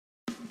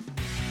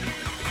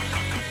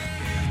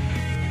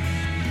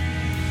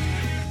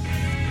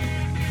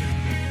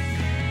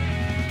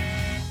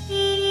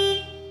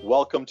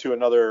welcome to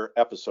another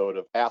episode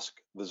of Ask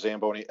the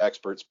Zamboni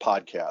Experts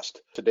podcast.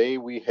 Today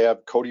we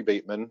have Cody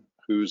Bateman,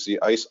 who's the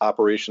ICE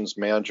Operations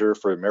Manager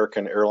for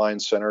American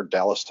Airlines Center,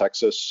 Dallas,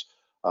 Texas,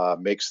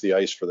 makes the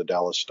ice for the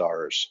Dallas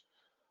Stars.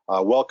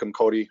 Welcome,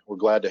 Cody. We're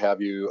glad to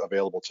have you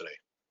available today.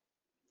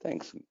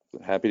 Thanks.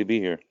 Happy to be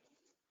here.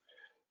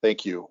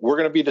 Thank you. We're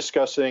going to be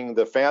discussing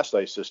the Fast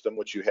Ice system,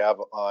 which you have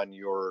on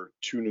your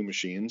two new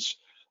machines,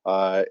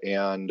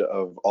 and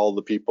of all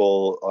the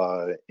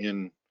people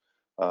in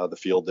the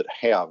field that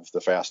have the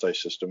Fast Ice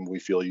system, we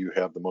feel you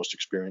have the most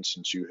experience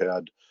since you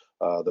had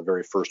the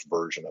very first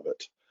version of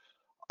it.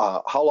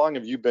 How long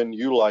have you been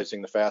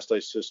utilizing the Fast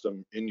Ice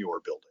system in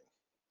your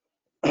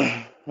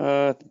building?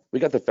 We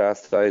got the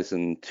Fast Ice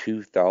in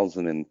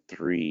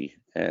 2003,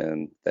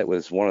 and that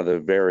was one of the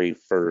very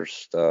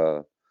first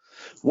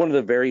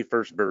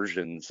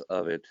versions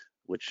of it,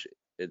 which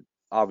it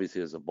obviously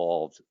has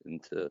evolved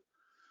into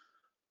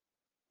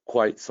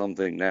quite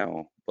something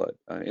now. But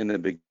in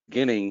the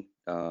beginning,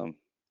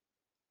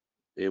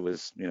 it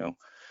was,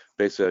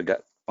 basically a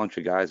bunch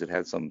of guys that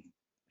had some,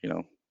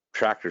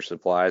 tractor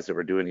supplies that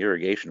were doing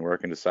irrigation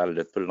work and decided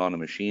to put it on a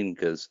machine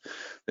because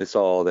they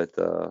saw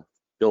that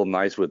building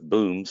ice with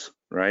booms,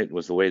 right,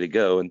 was the way to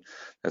go. And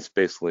that's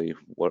basically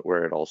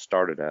where it all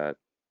started at.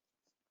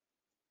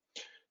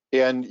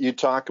 And you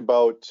talk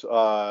about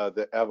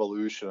the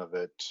evolution of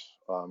it.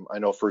 I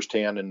know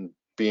firsthand in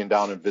being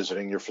down and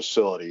visiting your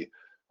facility,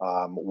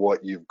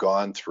 what you've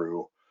gone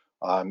through.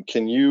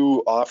 Can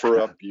you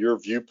offer up your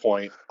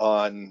viewpoint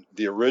on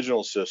the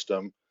original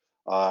system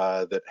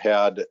that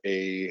had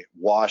a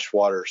wash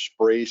water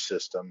spray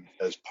system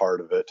as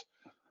part of it,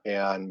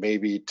 and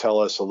maybe tell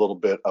us a little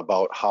bit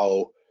about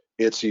how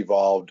it's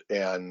evolved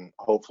and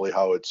hopefully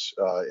how it's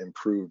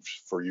improved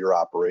for your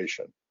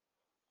operation?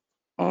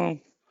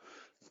 I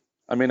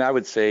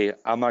would say,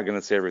 I'm not going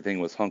to say everything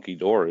was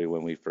hunky-dory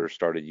when we first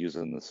started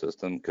using the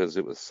system, because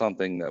it was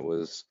something that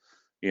was,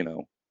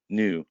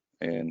 new.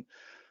 And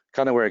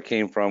kind of where it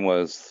came from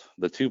was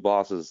the two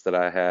bosses that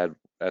I had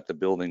at the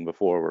building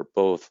before were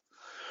both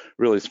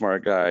really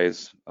smart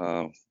guys.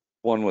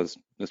 One was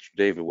Mr.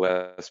 David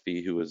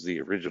Westby, who was the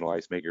original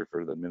ice maker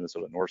for the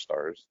Minnesota North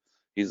Stars.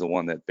 He's the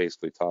one that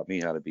basically taught me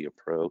how to be a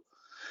pro.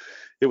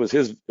 It was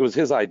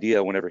his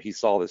idea. Whenever he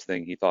saw this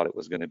thing, he thought it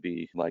was going to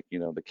be like,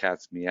 the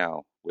cat's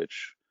meow,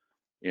 which,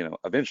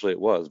 eventually it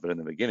was, but in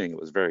the beginning it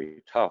was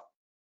very tough,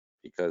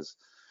 because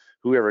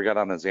whoever got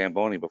on the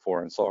Zamboni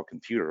before and saw a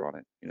computer on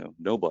it?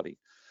 Nobody.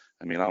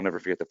 I'll never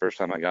forget the first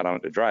time I got on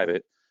it to drive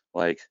it.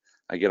 Like,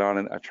 I get on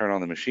it, I turn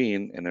on the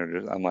machine, and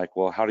I'm like,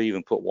 well, how do you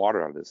even put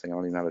water out of this thing? I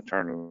don't even know how to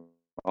turn it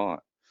on.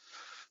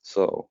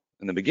 So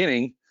in the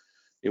beginning,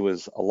 it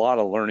was a lot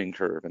of learning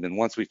curve. And then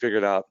once we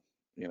figured out,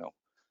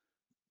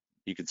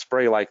 you could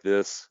spray like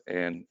this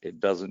and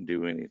it doesn't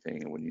do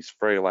anything. And when you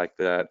spray like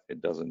that,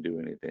 it doesn't do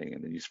anything.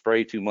 And then you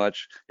spray too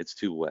much, it's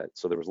too wet.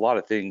 So there was a lot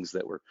of things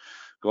that were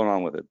going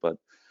on with it. But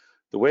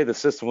the way the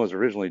system was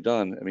originally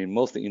done,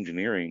 most of the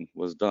engineering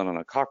was done on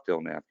a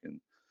cocktail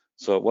napkin.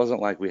 So it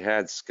wasn't like we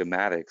had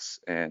schematics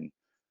and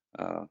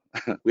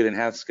we didn't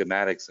have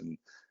schematics and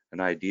an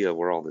idea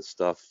where all this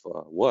stuff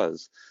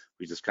was.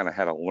 We just kind of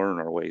had to learn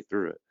our way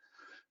through it.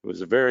 It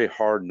was a very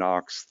hard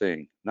knocks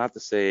thing. Not to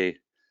say,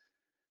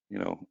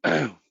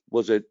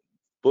 was it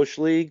Bush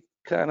League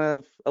kind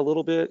of a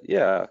little bit?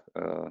 Yeah.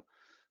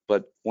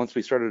 But once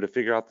we started to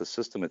figure out the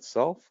system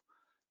itself,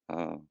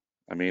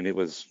 it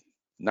was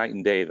night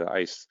and day. The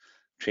ice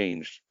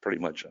changed pretty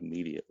much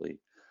immediately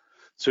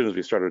as soon as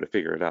we started to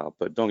figure it out.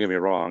 But don't get me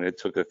wrong, it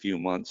took a few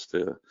months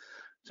to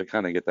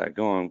kind of get that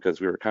going, because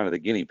we were kind of the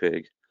guinea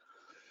pig,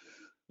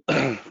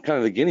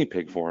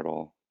 for it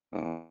all.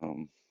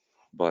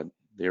 But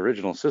the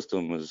original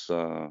system was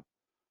the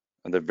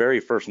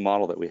very first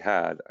model that we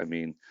had.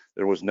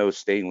 There was no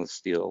stainless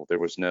steel, there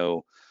was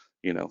no,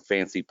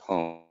 fancy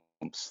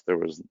pumps, there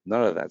was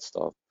none of that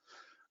stuff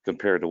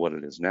compared to what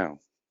it is now.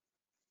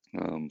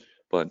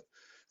 But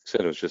like I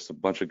said, it was just a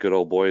bunch of good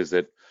old boys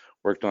that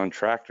worked on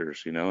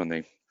tractors, and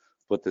they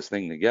put this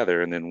thing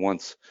together. And then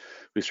once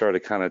we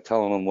started kind of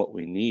telling them what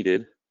we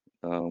needed,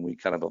 we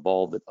kind of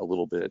evolved it a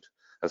little bit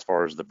as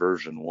far as the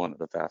version 1 of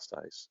the Fast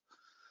Ice.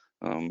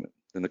 And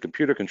the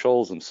computer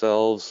controls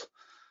themselves,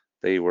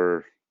 they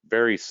were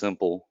very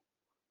simple.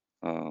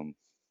 It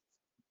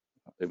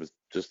was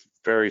just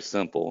very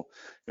simple.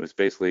 It was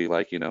basically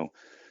like,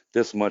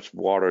 this much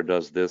water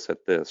does this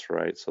at this,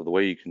 right? So the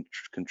way you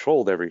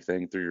controlled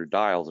everything through your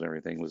dials and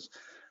everything was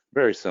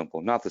very simple.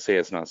 Not to say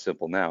it's not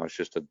simple now, it's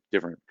just a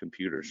different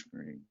computer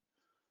screen.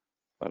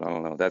 But I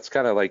don't know, that's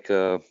kind of like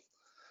kind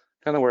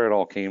of where it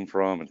all came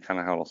from and kind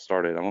of how it all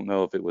started. I don't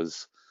know if it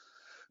was,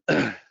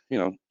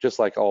 just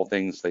like all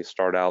things, they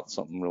start out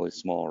something really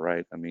small,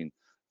 right?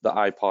 The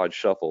iPod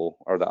Shuffle,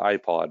 or the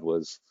iPod,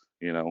 was,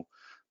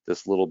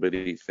 this little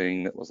bitty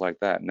thing that was like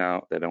that.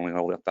 Now that only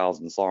hold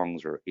 1,000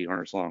 songs or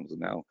 800 songs,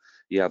 and now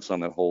you have some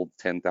that hold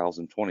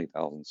 10,000,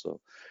 20,000. So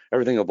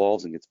everything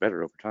evolves and gets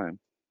better over time.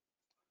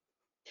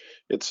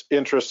 It's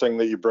interesting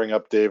that you bring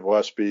up Dave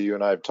Westby. You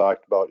and I have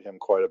talked about him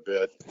quite a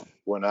bit.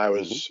 When I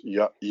was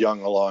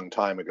young a long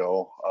time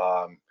ago,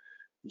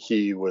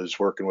 he was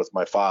working with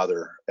my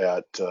father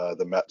at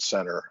the Met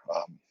Center,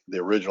 the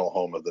original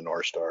home of the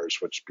North Stars,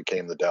 which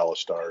became the Dallas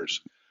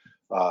Stars.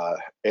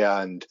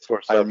 And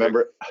Sore I subject.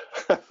 remember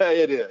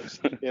it is,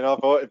 if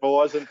it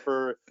wasn't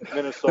for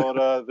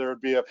Minnesota, there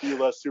would be a few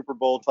less Super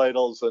Bowl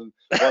titles and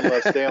one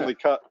less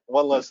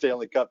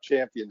Stanley Cup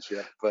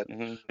championship. But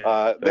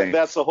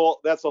that's a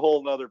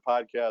whole nother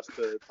podcast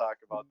to talk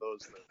about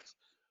those things.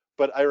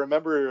 But I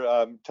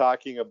remember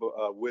talking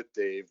about, with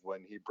Dave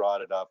when he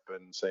brought it up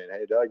and saying,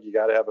 "Hey, Doug, you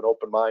got to have an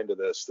open mind to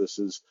this. This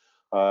is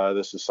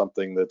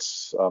something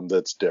that's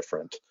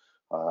different,"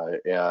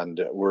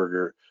 and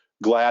we're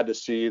glad to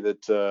see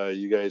that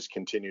you guys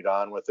continued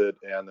on with it,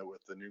 and that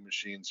with the new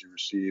machines you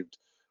received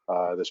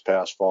this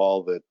past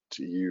fall, that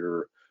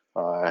you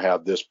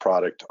have this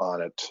product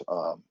on it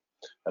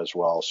as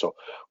well. So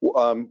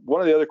one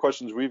of the other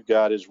questions we've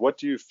got is, what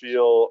do you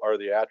feel are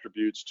the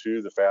attributes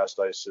to the Fast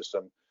Ice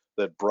system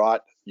that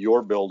brought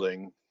your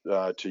building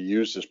to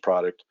use this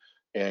product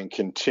and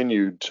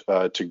continued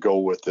to go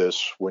with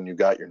this when you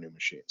got your new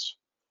machines?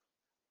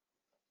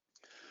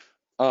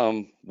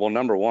 Well,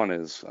 number one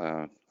is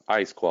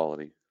ice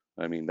quality.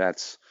 I mean,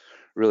 that's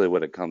really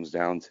what it comes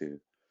down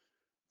to.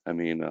 I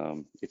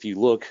mean, if you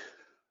look,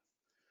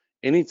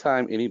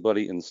 anytime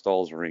anybody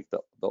installs a rink,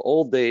 the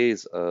old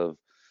days of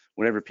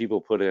whenever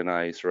people put in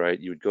ice, right,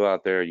 you would go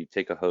out there, you'd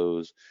take a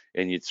hose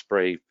and you'd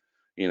spray,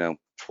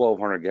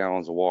 1,200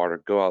 gallons of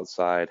water, go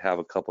outside, have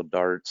a couple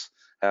darts,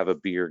 have a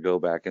beer, go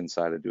back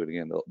inside and do it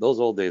again. Those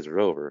old days are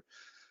over.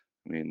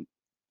 I mean,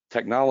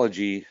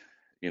 technology,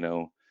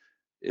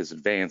 is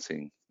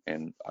advancing.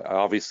 And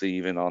obviously,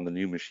 even on the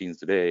new machines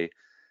today,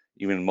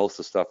 even most of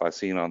the stuff I've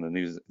seen on the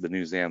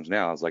new ZAMs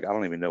now, I was like, I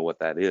don't even know what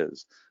that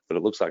is, but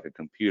it looks like a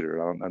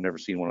computer. I've never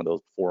seen one of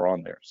those before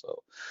on there.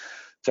 So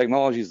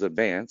technology is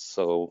advanced,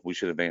 so we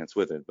should advance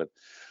with it. But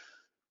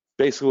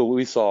basically what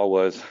we saw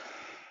was,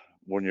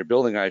 when you're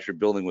building ice, you're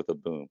building with a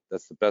boom.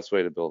 That's the best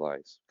way to build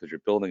ice, because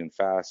you're building in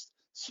fast,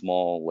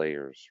 small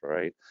layers,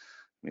 right?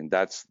 I mean,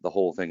 that's the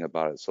whole thing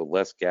about it. So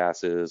less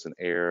gases and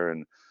air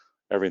and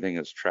everything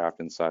is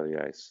trapped inside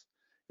the ice.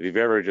 If you've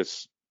ever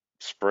just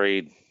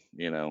sprayed,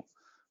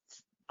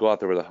 go out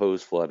there with a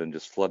hose flood and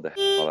just flood the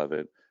hell out of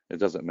it, it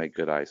doesn't make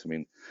good ice. I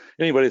mean,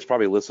 anybody that's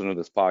probably listening to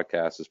this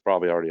podcast is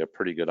probably already a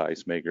pretty good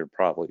ice maker,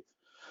 probably,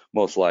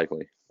 most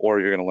likely, or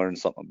you're going to learn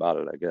something about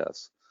it, I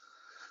guess.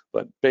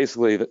 But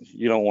basically,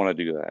 you don't want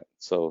to do that.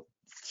 So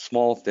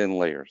small, thin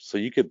layers. So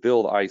you could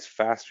build ice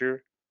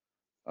faster,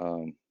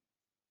 um,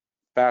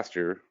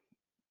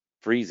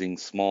 freezing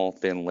small,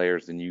 thin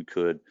layers than you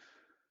could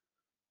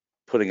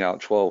putting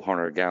out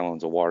 1,200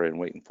 gallons of water and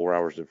waiting 4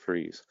 hours to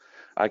freeze.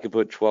 I could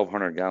put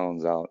 1,200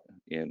 gallons out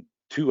in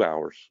 2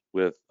 hours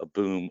with a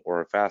boom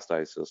or a fast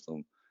ice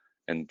system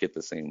and get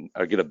the same,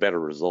 or get a better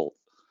result.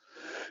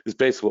 It's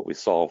basically what we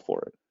solve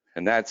for it.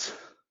 And that's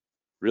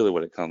really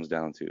what it comes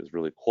down to, is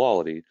really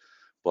quality.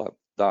 But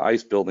the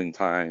ice building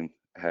time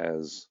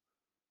has,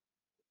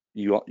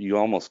 you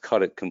almost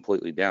cut it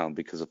completely down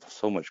because of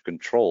so much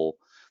control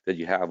that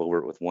you have over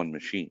it with one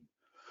machine.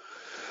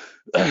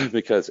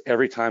 Because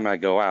every time I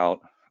go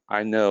out,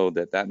 I know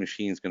that that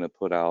machine is going to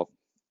put out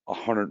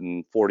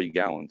 140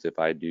 gallons if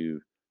I do,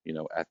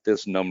 at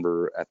this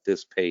number, at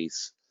this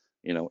pace,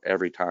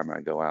 every time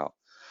I go out.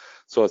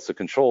 So it's a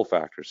control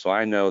factor. So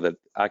I know that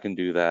I can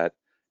do that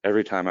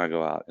every time I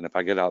go out. And if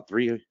I get out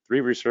three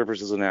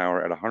resurfaces an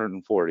hour at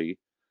 140,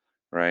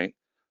 right,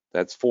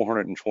 that's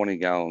 420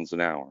 gallons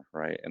an hour,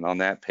 right? And on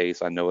that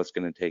pace, I know it's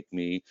going to take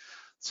me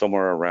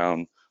somewhere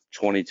around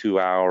 22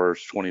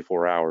 hours,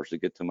 24 hours to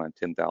get to my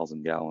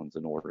 10,000 gallons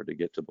in order to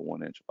get to the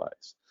 1 inch of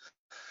ice.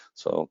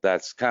 So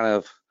that's kind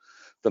of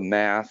the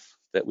math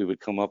that we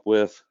would come up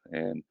with.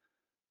 And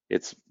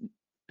it's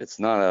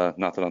not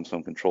that I'm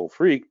some control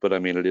freak, but I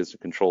mean, it is a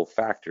control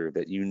factor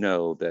that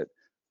that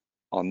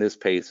on this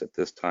pace at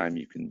this time,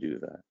 you can do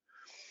that.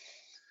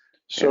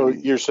 So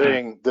you're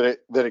saying that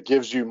it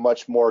gives you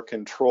much more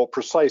control,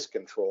 precise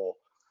control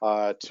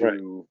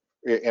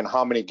in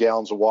how many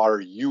gallons of water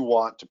you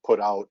want to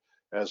put out,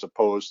 as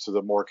opposed to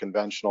the more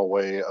conventional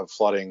way of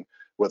flooding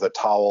with a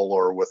towel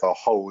or with a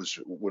hose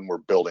when we're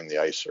building the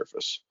ice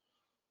surface.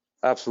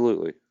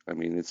 Absolutely. I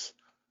mean, it's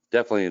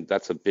definitely,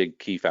 that's a big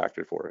key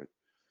factor for it.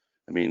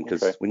 I mean,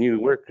 because when you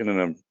work in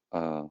an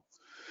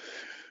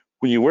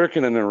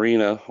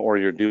arena, or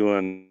you're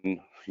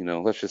doing,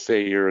 let's just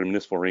say you're in a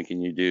municipal rink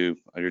and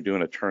you're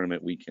doing a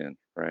tournament weekend,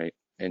 right?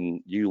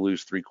 And you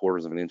lose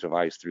 3/4 of an inch of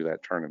ice through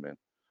that tournament.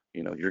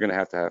 You're going to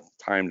have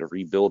time to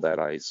rebuild that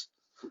ice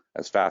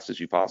as fast as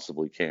you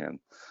possibly can,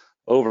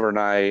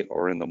 overnight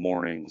or in the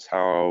mornings,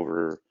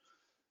 however,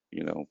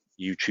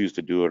 you choose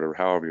to do it, or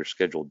however your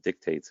schedule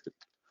dictates it.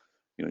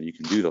 You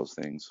can do those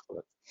things.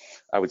 But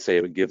I would say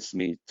it gives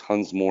me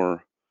tons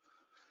more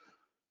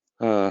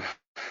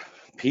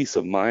peace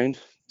of mind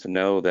to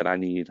know that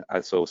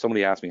so if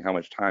somebody asks me how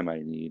much time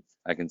I need,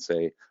 I can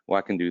say, well,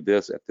 I can do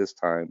this at this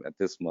time, at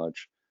this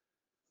much,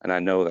 and I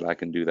know that I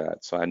can do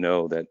that. So I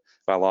know that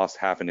if I lost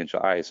half an inch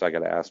of ice, I got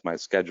to ask my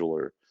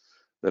scheduler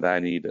that I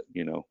need,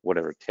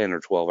 whatever, 10 or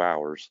 12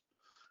 hours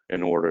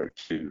in order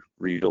to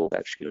rebuild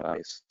that sheet of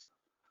ice,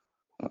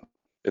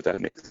 if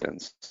that makes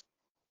sense.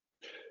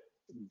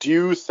 Do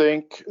you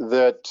think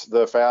that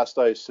the fast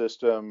ice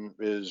system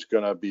is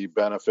going to be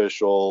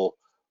beneficial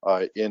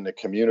in the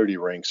community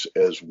rinks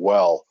as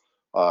well,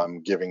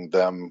 giving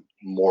them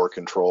more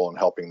control and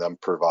helping them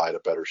provide a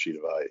better sheet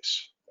of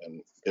ice?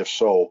 And if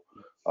so,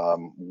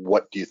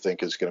 what do you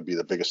think is going to be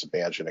the biggest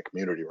advantage in a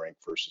community rink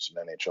versus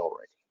an NHL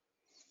rink?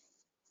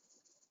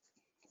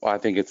 Well, I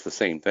think it's the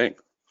same thing.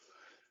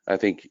 I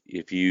think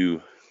if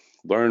you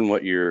learn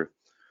what your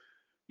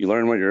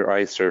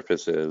ice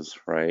surface is,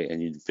 right,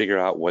 and you figure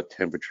out what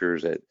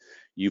temperatures that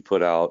you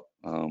put out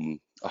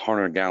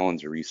 100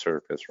 gallons of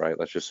resurface, right?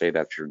 Let's just say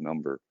that's your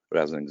number,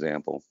 as an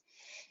example.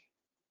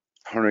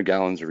 100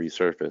 gallons of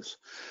resurface.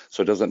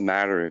 So it doesn't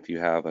matter if you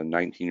have a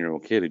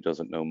 19-year-old kid who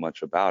doesn't know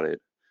much about it.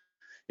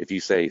 If you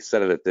say,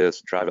 set it at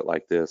this, drive it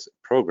like this,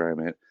 program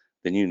it,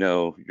 then you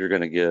know you're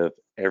going to give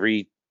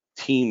every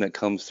team that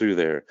comes through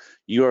there,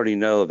 you already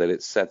know that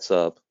it sets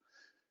up,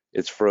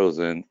 it's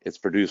frozen, it's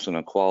producing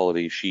a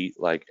quality sheet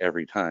like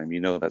every time. You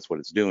know that's what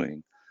it's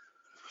doing.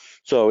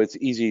 So it's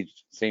easy,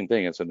 same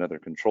thing, it's another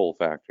control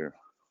factor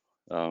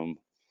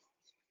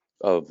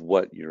of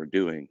what you're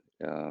doing.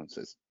 So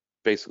it's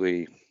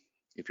basically,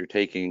 if you're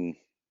taking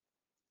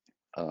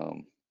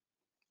the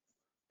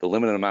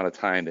limited amount of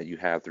time that you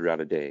have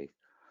throughout a day,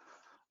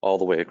 all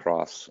the way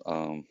across,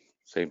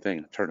 same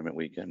thing, tournament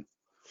weekend.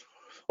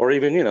 Or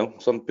even, you know,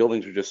 some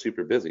buildings are just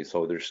super busy,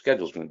 so their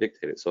schedule's going to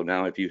dictate it. So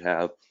now if you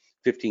have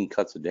 15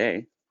 cuts a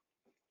day,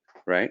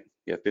 right?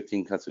 You have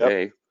 15 cuts a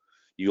day,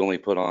 you only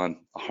put on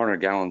 100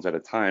 gallons at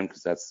a time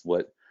because that's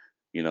what,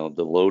 you know,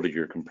 the load of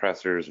your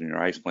compressors and your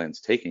ice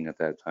plant's taking at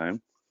that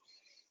time.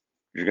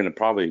 You're going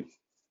to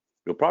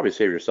you'll probably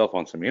save yourself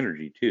on some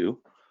energy too,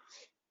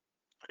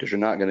 because you're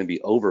not going to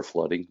be over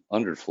flooding,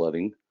 under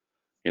flooding.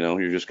 You know,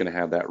 you're just going to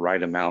have that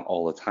right amount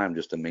all the time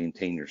just to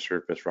maintain your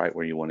surface right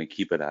where you want to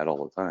keep it at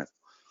all the time.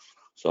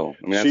 So,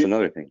 I mean, that's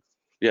another thing.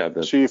 Yeah.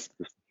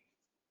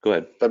 Go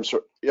ahead. I'm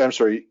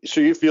sorry. So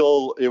you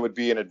feel it would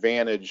be an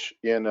advantage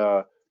in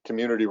a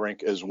community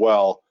rink as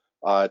well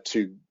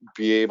to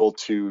be able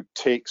to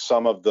take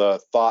some of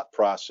the thought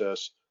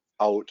process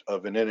out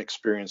of an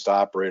inexperienced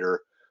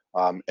operator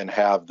and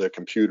have the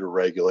computer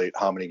regulate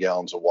how many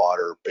gallons of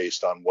water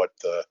based on what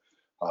the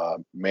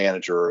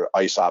manager,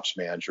 ice ops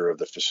manager of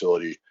the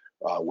facility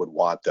would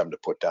want them to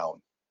put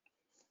down?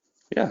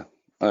 Yeah,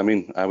 I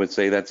mean, I'd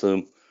say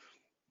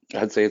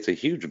it's a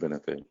huge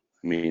benefit.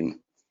 I mean,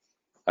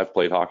 I've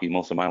played hockey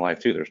most of my life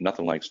too. There's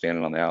nothing like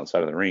standing on the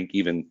outside of the rink,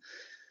 even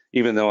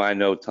though I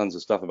know tons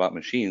of stuff about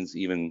machines,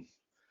 even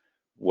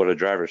what a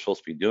driver is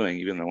supposed to be doing,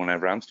 even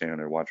whenever I'm standing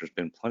there watching, there's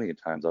been plenty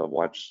of times I've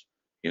watched,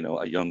 you know,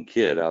 a young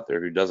kid out there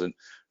who hasn't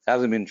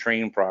been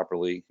trained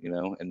properly, you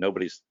know, and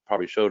nobody's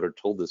probably showed or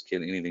told this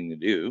kid anything to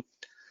do.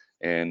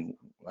 And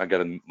I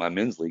got my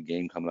men's league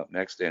game coming up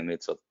next, and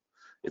it's a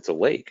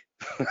lake,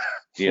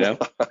 you know,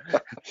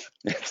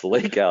 it's a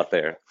lake out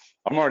there.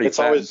 I'm already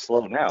fat and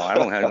slow now. I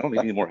don't need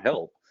any more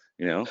help,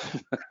 you know.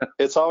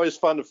 It's always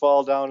fun to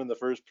fall down in the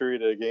first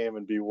period of the game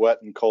and be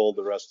wet and cold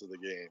the rest of the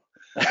game.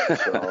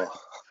 So.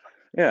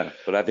 Yeah,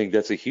 but I think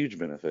that's a huge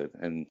benefit.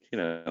 And, you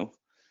know,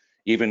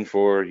 even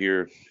for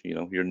your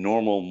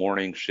normal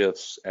morning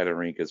shifts at a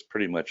rink is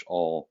pretty much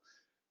all,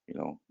 you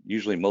know,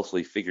 usually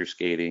mostly figure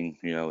skating,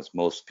 you know, it's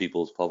most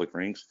people's public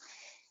rinks.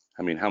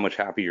 I mean, how much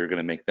happier you're going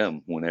to make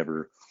them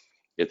whenever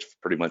it's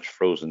pretty much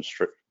frozen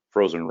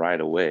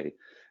right away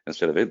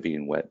instead of it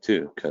being wet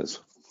too, because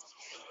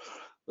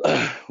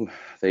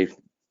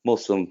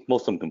most of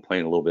them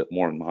complain a little bit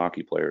more than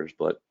hockey players,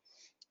 but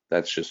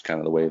that's just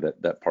kind of the way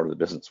that part of the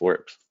business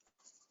works.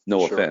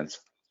 No offense.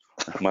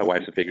 My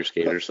wife's a figure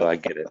skater, so I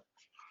get it.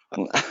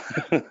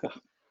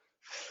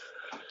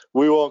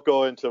 We won't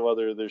go into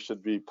whether there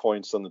should be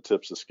points on the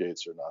tips of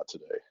skates or not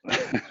today.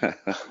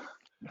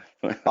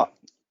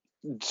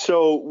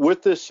 So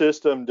with this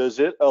system, does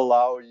it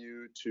allow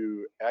you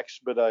to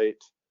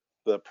expedite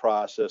the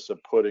process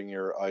of putting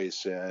your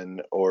ice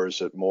in, or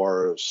is it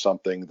more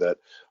something that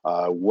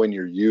when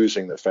you're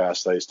using the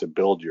fast ice to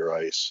build your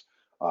ice,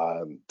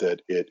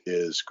 that it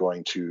is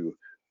going to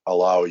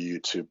allow you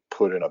to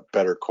put in a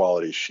better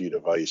quality sheet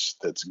of ice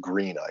that's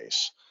green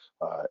ice,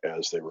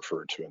 as they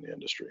refer to in the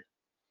industry?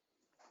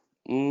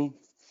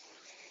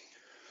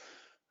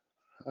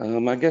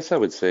 I guess I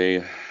would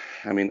say,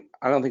 I mean,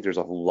 I don't think there's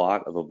a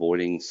lot of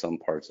avoiding some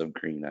parts of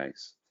green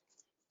ice.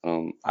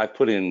 I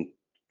put in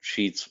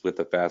sheets with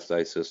the fast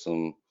ice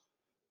system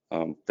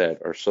that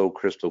are so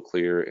crystal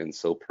clear and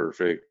so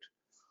perfect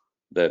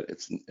that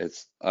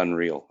it's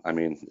unreal. I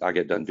mean, I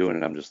get done doing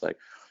it, I'm just like,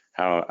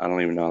 I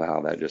don't even know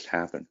how that just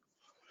happened.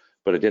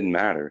 But it didn't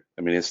matter.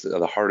 I mean, it's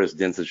the hardest,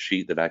 densest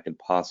sheet that I could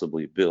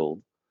possibly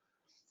build,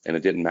 and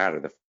it didn't matter.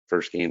 The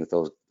first game that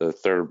the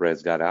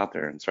thoroughbreds got out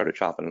there and started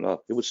chopping it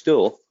up, it was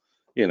still,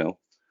 you know,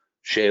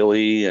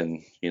 shaly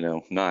and, you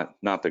know,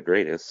 not the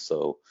greatest.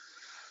 So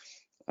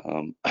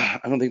I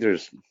don't think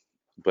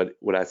but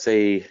would I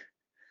say,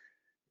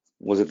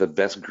 was it the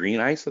best green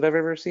ice that I've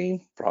ever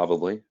seen?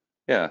 Probably.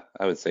 Yeah,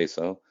 I would say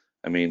so.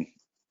 I mean,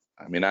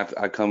 I mean,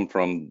 I come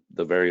from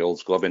the very old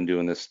school. I've been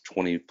doing this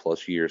 20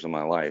 plus years of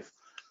my life.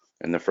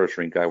 And the first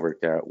rink I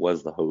worked at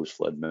was the hose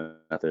flood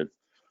method.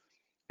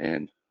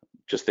 And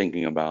just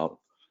thinking about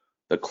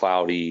the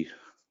cloudy,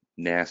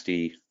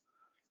 nasty,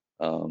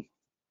 um,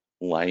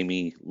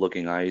 limey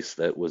looking ice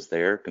that was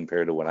there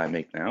compared to what I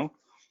make now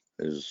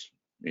is,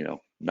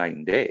 night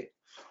and day.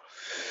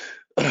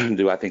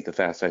 Do I think the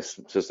fast ice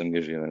system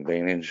gives you an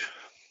advantage?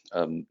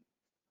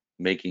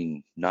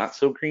 Making not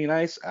so green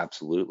ice?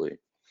 Absolutely.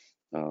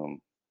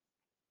 Um,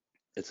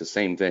 it's the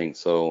same thing.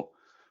 So,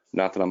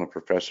 not that I'm a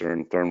professor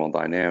in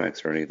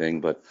thermodynamics or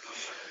anything, but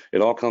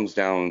it all comes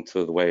down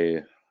to the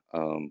way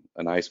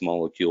an ice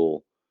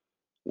molecule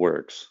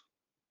works,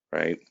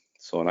 right?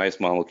 So, an ice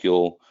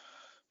molecule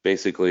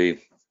basically,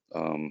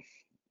 um,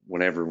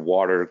 whenever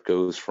water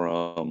goes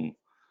from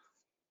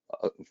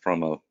a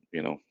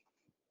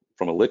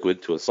from a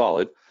liquid to a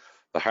solid,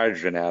 the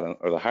hydrogen atom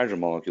or the hydrogen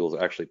molecules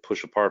actually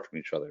push apart from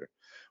each other,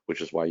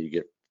 which is why you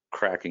get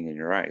cracking in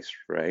your ice,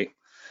 right?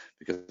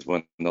 Because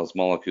when those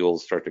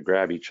molecules start to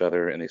grab each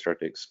other and they start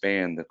to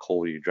expand, the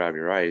colder you drive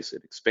your ice,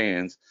 it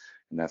expands,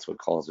 and that's what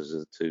causes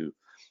it to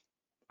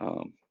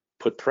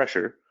put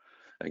pressure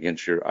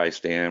against your ice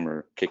dam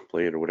or kick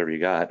plate or whatever you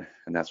got,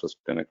 and that's what's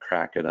going to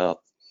crack it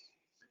up.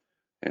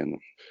 And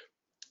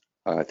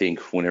I think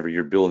whenever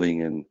you're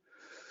building in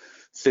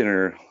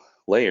thinner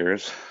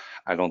layers,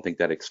 I don't think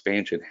that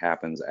expansion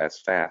happens as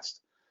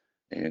fast,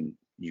 and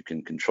you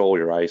can control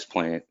your ice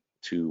plant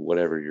to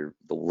whatever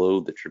the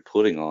load that you're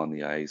putting on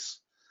the ice.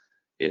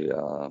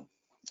 I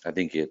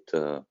think it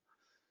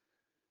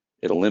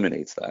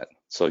eliminates that,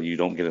 so you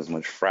don't get as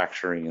much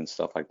fracturing and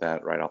stuff like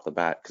that right off the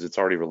bat because it's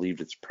already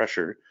relieved its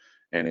pressure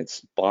and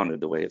it's bonded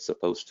the way it's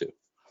supposed to.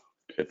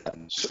 If that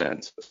makes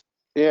sense.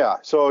 Yeah.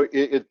 So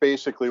it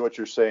basically what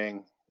you're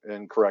saying,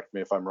 and correct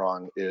me if I'm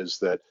wrong, is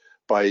that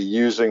by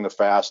using the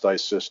fast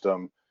ice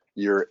system,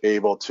 you're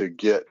able to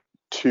get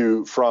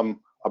from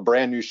a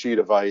brand new sheet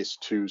of ice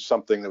to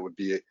something that would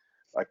be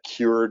a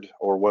cured,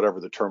 or whatever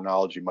the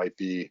terminology might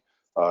be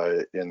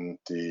in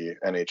the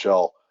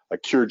NHL, a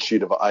cured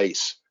sheet of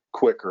ice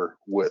quicker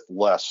with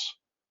less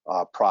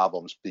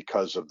problems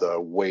because of the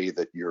way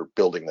that you're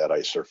building that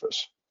ice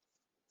surface.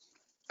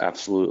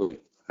 Absolutely.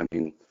 I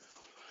mean,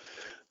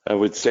 I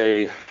would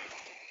say,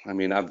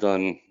 I've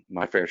done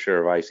my fair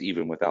share of ice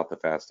even without the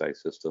fast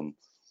ice system,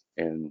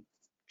 and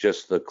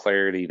just the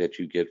clarity that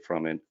you get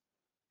from it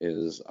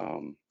is,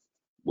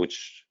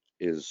 which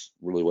is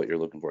really what you're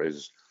looking for,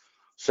 is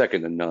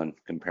second to none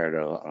compared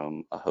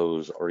to a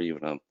hose or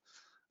even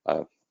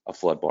a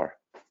flood bar.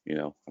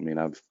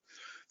 I've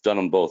done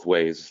them both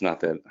ways. It's not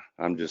that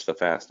I'm just a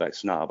fast ice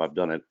snob. I've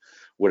done it,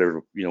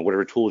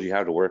 whatever tools you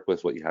have to work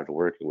with, what you have to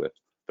work with.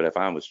 But if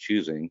I was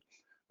choosing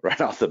right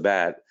off the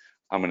bat,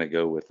 I'm gonna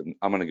go with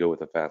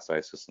a fast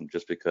ice system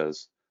just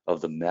because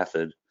of the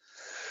method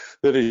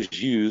that is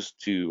used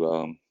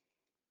for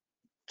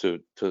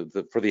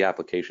the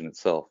application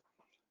itself.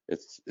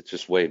 It's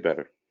just way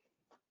better.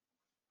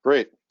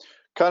 Great.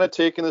 Kind of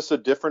taking this a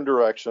different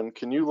direction,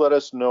 can you let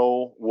us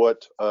know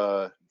what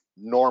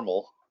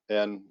normal,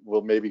 and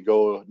we'll maybe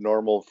go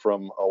normal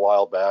from a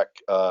while back,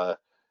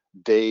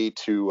 day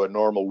to a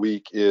normal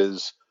week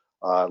is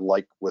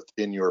like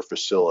within your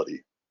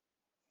facility?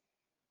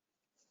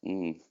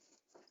 Mm.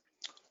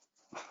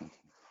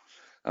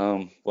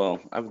 Well,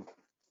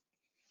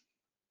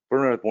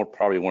 we're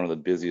probably one of the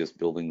busiest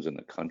buildings in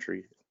the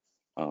country.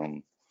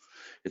 Um,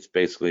 it's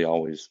basically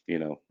always,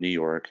 New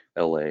York,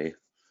 LA,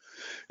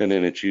 and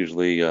then it's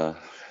usually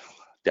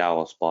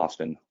Dallas,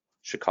 Boston,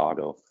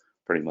 Chicago,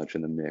 pretty much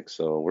in the mix.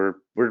 So we're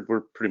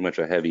pretty much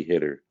a heavy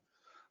hitter.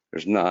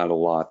 There's not a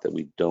lot that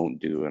we don't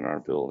do in our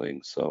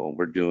building. So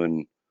we're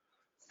doing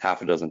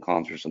half a dozen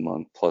concerts a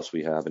month, plus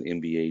we have an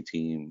NBA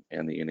team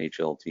and the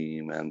NHL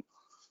team and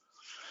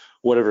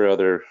whatever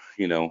other,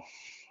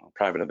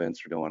 private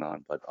events are going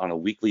on. But on a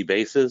weekly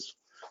basis,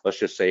 let's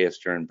just say it's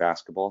during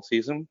basketball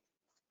season,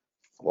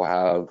 we'll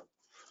have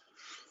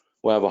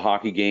a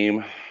hockey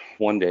game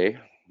one day,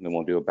 then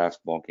we'll do a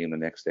basketball game the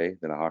next day,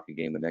 then a hockey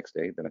game the next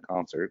day, then a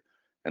concert,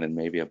 and then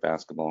maybe a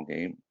basketball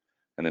game,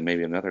 and then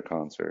maybe another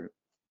concert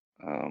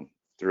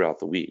throughout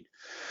the week.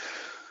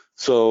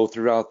 So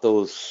throughout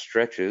those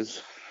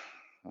stretches,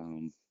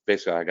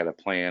 basically I got a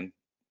plan.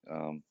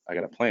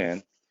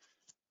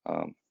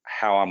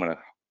 How I'm going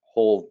to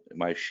hold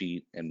my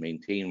sheet and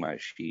maintain my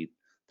sheet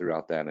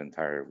throughout that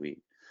entire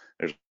week.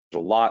 There's a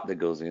lot that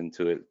goes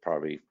into it,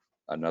 probably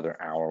another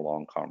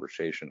hour-long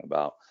conversation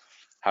about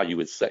how you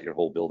would set your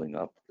whole building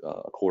up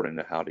according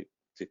to how to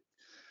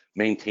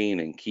maintain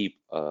and keep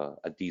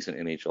a decent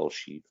NHL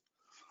sheet.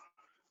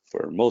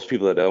 For most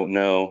people that don't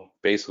know,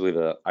 basically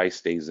the ice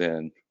stays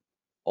in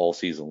all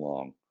season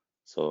long.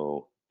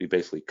 So we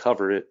basically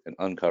cover it and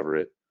uncover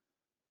it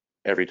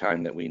every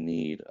time that we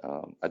need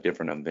a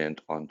different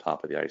event on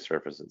top of the ice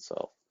surface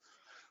itself.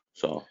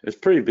 So it's a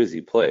pretty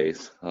busy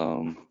place.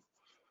 I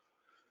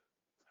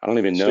don't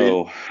even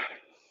know.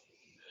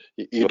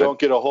 You don't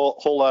get a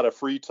whole lot of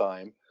free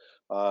time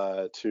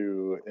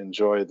to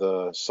enjoy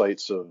the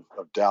sights of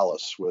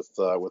Dallas with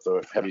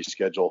a heavy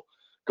schedule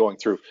going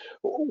through.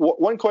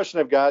 One question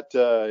I've got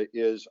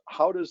is,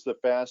 how does the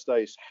fast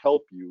ice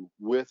help you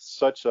with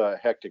such a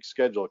hectic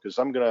schedule? Because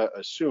I'm going to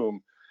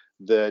assume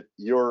that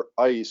your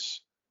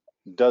ice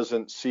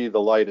doesn't see the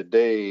light of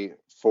day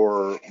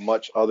for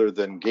much other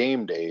than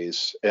game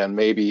days, and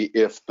maybe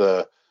if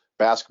the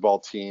basketball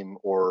team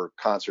or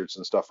concerts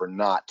and stuff are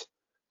not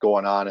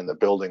going on in the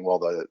building while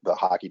the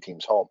hockey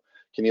team's home.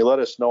 Can you let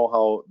us know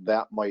how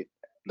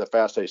the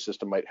fast ice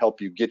system might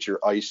help you get your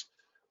ice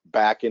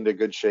back into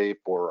good shape,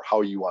 or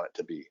how you want it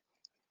to be?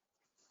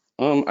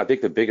 I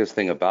think the biggest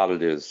thing about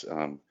it is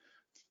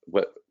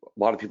what a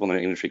lot of people in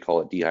the industry call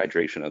it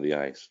dehydration of the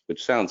ice,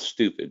 which sounds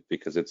stupid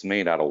because it's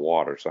made out of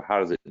water. So how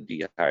does it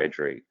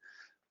dehydrate?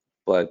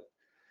 But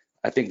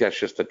I think that's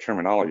just the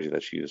terminology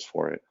that's used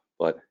for it.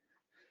 But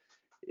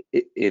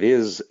it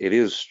is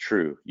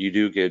true. You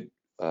do get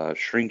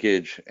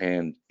shrinkage,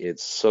 and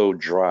it's so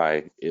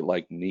dry,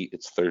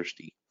 it's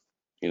thirsty,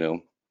 you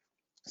know.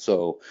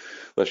 So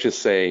let's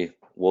just say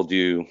we'll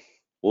do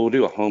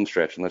a home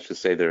stretch, and let's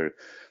just say they're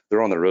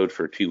on the road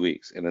for 2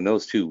 weeks, and in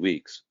those 2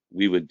 weeks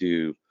we would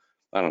do,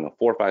 I don't know,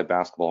 4 or 5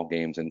 basketball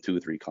games and 2 or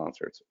 3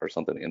 concerts or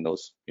something in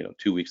those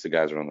 2 weeks the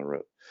guys are on the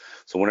road.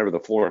 So whenever the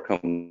floor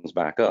comes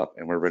back up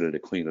and we're ready to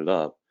clean it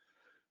up,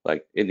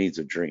 like, it needs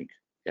a drink.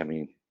 I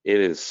mean, it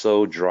is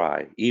so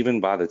dry. Even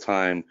by the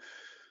time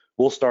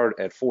we'll start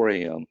at 4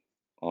 a.m.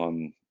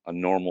 on a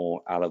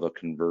normal out of a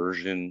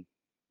conversion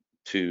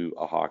to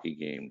a hockey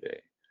game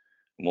day.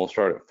 And we'll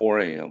start at 4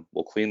 a.m.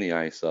 We'll clean the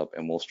ice up,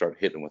 and we'll start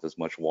hitting with as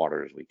much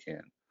water as we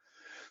can.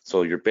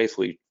 So you're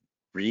basically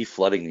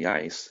reflooding the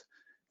ice,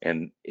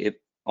 and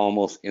it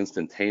almost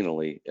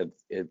instantaneously,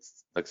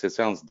 it's like, it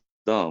sounds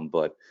dumb,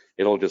 but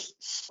it'll just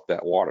suck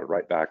that water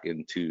right back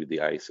into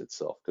the ice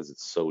itself because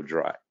it's so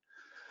dry.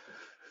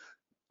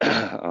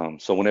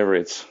 So whenever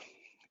it's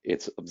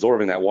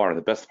absorbing that water,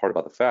 the best part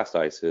about the fast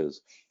ice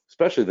is,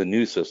 especially the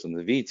new system,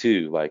 the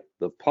V2, like,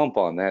 the pump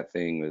on that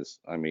thing is,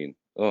 I mean,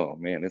 oh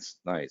man, it's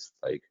nice.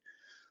 Like,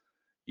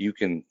 you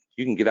can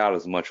get out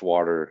as much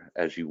water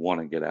as you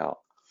want to get out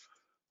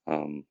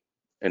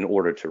in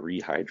order to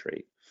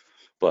rehydrate.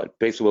 But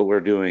basically what we're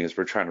doing is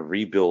we're trying to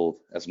rebuild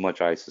as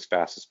much ice as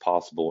fast as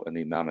possible in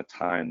the amount of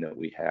time that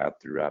we have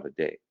throughout a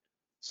day.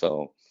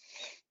 So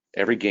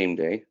every game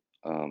day,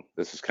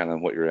 this is kind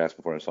of what you're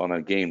asking for. So on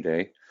a game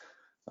day,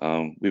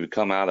 we would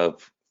come out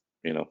of,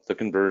 the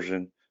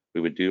conversion,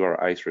 we would do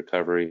our ice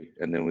recovery,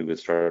 and then we would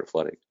start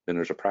flooding. Then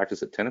there's a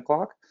practice at 10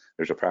 o'clock,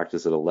 there's a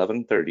practice at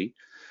 11:30,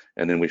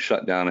 and then we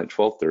shut down at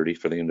 12:30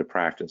 for the end of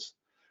practice.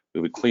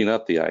 We would clean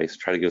up the ice,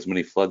 try to get as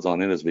many floods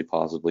on it as we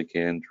possibly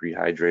can,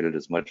 rehydrate it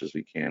as much as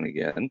we can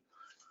again. And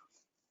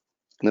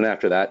then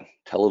after that,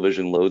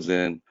 television loads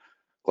in,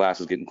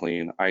 glass is getting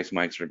clean, ice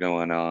mics are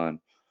going on,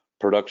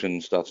 production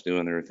stuff's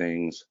doing their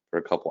things for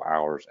a couple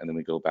hours, and then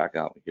we go back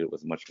out and hit it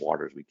with as much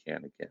water as we can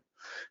again.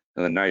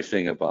 And the nice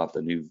thing about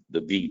the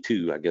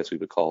V2, I guess we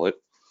would call it,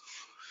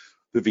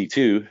 the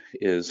V2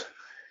 is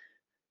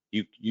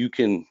you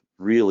can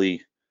really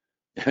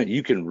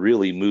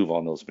move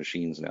on those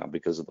machines now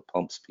because of the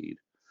pump speed.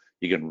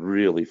 You can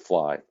really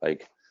fly.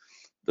 Like,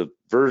 the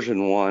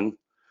version 1,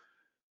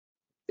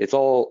 it's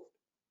all,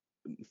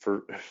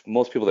 for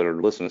most people that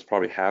are listening, it's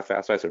probably half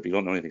fast ice, or if you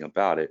don't know anything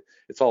about it,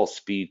 it's all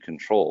speed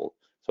controlled.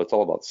 So it's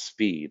all about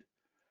speed,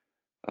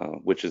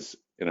 which is,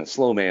 in a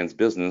slow man's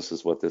business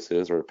is what this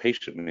is, or a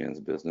patient man's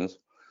business.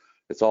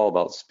 It's all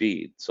about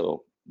speed.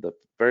 So the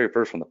very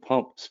first one, the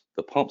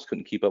pumps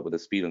couldn't keep up with the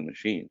speed of the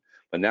machine,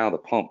 but now the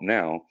pump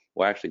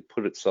will actually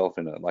put itself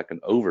in like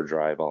an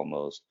overdrive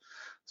almost.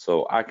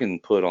 So I can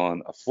put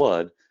on a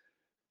flood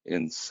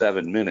in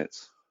 7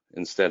 minutes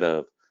instead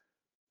of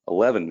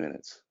 11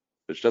 minutes,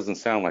 which doesn't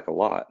sound like a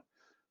lot,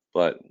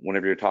 but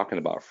whenever you're talking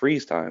about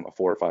freeze time of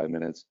 4 or 5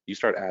 minutes, you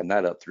start adding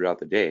that up throughout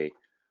the day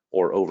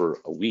or over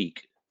a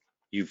week,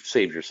 you've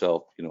saved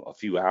yourself, a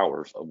few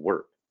hours of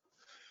work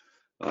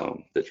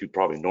that you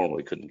probably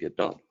normally couldn't get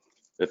done,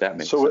 if that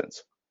makes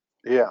sense.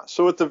 Yeah.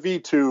 So with the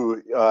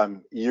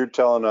V2, you're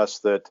telling us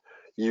that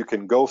you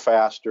can go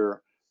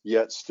faster,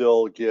 yet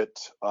still get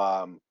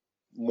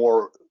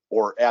more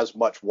or as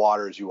much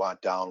water as you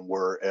want down,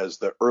 whereas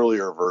the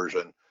earlier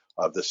version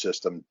of the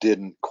system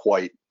didn't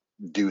quite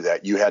do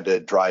that. You had to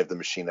drive the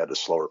machine at a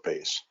slower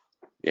pace.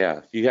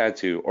 Yeah, you had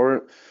to.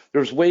 Or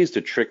there's ways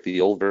to trick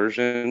the old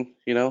version,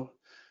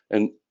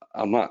 and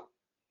I'm not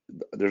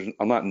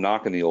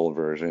knocking the old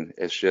version.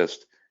 It's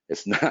just,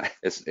 it's not,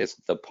 it's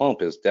the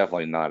pump is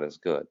definitely not as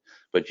good,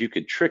 but you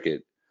could trick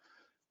it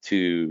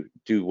to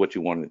do what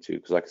you wanted it to.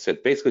 Because like I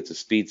said, basically it's a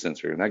speed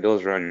sensor, and that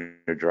goes around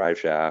your drive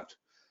shaft,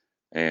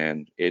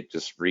 and it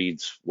just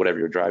reads whatever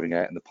you're driving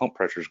at, and the pump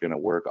pressure is going to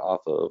work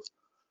off of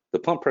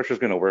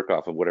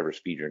whatever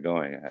speed you're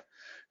going at.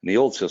 In the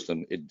old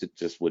system, it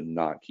just would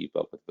not keep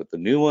up with. But the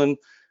new one,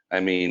 I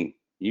mean,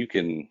 you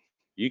can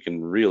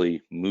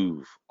really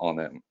move on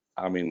them.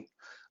 I mean,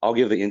 I'll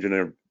give the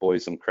engineer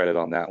boys some credit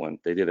on that one.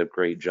 They did a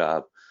great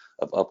job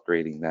of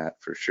upgrading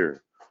that for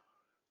sure.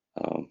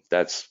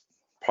 That's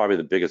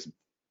probably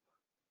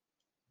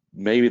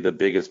maybe the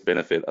biggest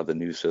benefit of the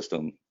new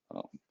system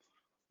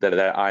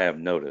that I have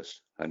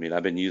noticed. I mean,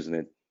 I've been using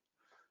it,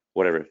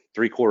 whatever,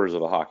 3/4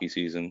 of a hockey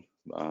season.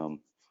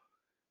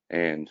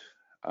 And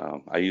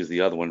I used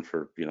the other one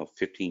for,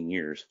 15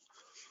 years.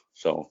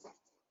 So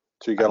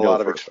So you I got a know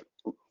lot of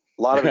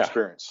for, yeah,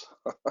 experience.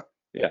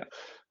 yeah.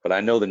 But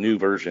I know the new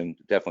version,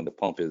 definitely the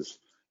pump is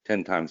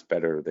 10 times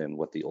better than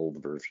what the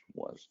old version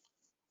was.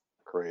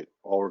 Great.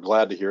 Well, we're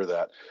glad to hear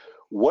that.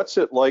 What's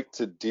it like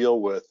to deal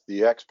with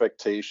the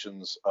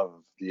expectations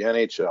of the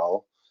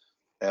NHL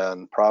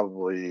and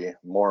probably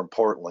more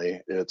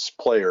importantly, its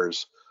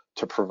players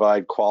to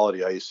provide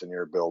quality ice in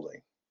your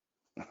building?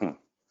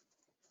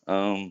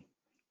 um,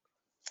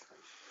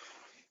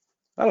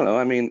 I don't know.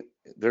 I mean,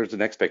 there's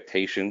an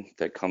expectation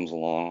that comes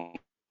along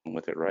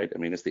with it, right? I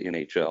mean, it's the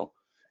NHL,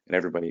 and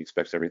everybody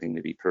expects everything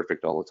to be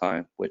perfect all the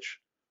time, which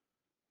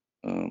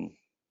um,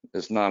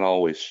 is not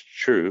always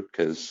true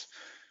because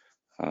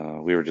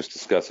we were just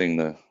discussing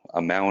the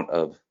amount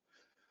of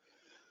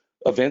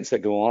events that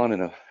go on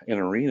in an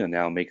arena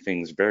now make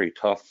things very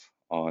tough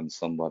on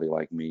somebody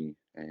like me.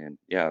 And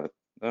yeah,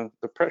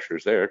 the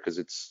pressure's there because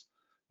it's,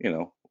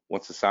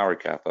 what's the salary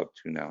cap up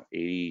to now?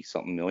 80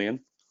 something million.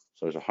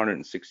 So there's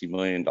 $160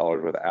 million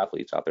worth of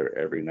athletes out there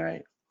every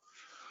night.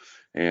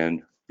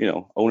 And,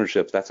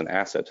 ownership, that's an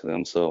asset to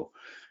them. So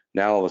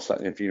now all of a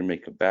sudden, if you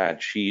make a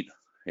bad sheet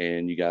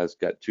and you guys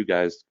got two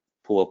guys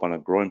pull up on a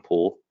groin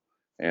pull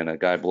and a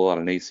guy blow out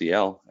an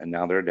ACL, and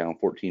now they're down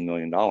 $14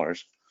 million,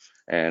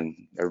 and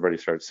everybody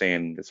starts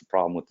saying it's a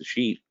problem with the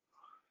sheet,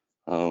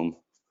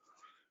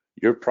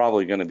 you're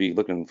probably going to be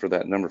looking for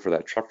that number for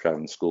that truck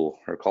driving school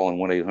or calling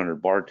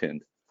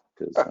 1-800-BARTEND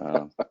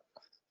because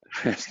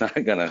it's not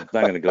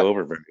gonna go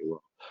over very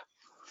well.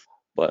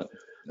 But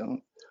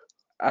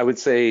I would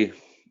say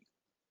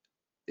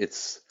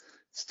it's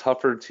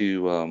tougher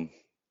to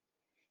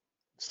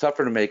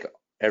make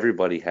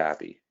everybody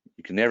happy.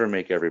 You can never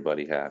make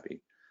everybody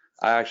happy.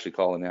 I actually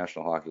call the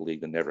National Hockey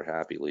League the Never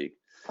Happy League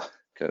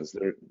because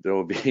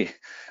there'll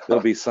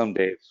be some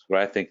days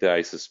where I think the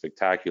ice is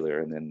spectacular,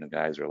 and then the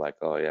guys are like,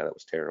 "Oh yeah, that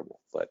was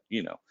terrible." But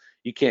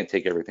you can't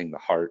take everything to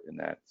heart in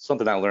that.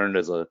 Something I learned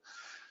as a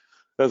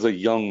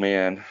young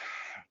man,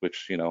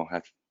 which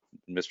after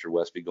Mr.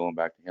 Westby, going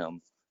back to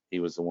him, he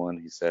was the one.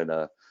 He said,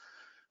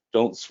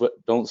 don't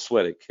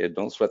sweat it, kid.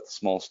 Don't sweat the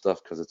small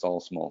stuff because it's all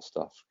small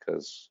stuff.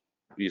 Because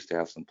we used to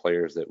have some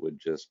players that would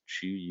just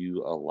chew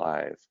you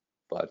alive,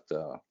 but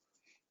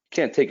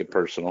can't take it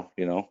personal.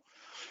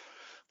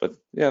 But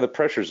yeah, the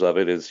pressures of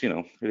it is,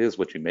 it is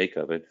what you make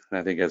of it. And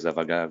I think as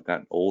I've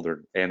gotten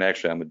older, and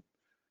actually I'm a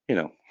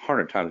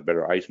 100 times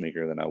better ice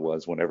maker than I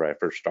was whenever I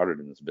first started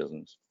in this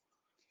business.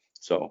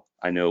 So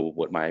I know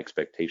what my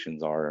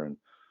expectations are,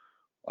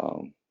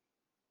 and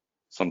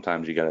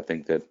sometimes you got to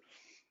think that,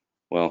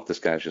 well, this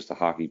guy's just a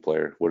hockey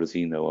player. What does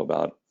he know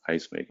about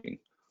ice making?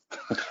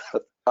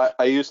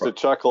 I used to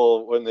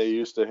chuckle when they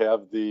used to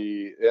have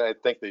and I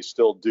think they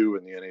still do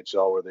in the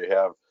NHL, where they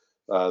have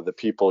the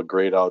people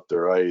grade out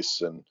their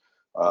ice. And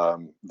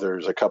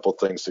there's a couple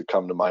things that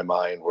come to my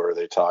mind where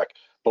they talk,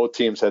 both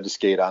teams had to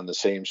skate on the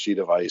same sheet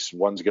of ice.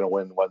 One's going to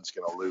win, one's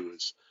going to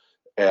lose.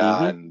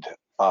 And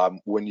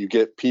when you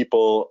get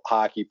people,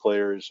 hockey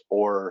players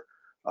or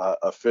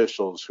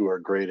officials who are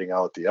grading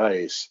out the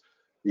ice,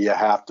 you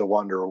have to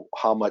wonder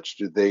how much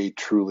do they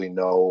truly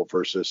know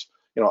versus,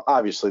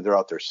 obviously they're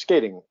out there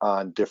skating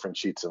on different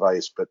sheets of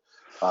ice, but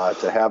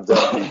to have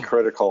them be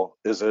critical,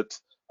 is it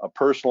a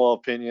personal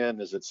opinion?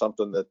 Is it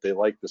something that they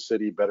like the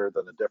city better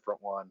than a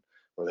different one?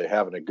 Are they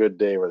having a good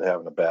day or are they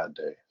having a bad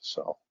day?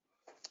 So.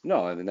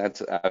 No, I mean,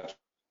 that's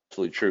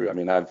absolutely true. I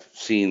mean, I've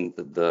seen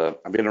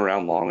I've been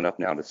around long enough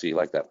now to see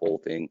like that whole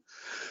thing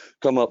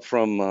come up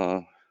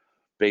from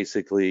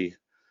basically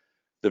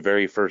the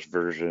very first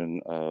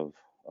version of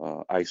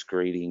ice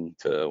grading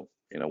to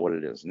what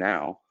it is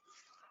now.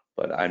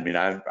 But I mean,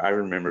 I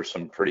remember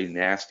some pretty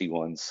nasty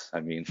ones.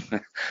 I mean,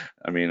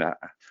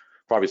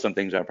 probably some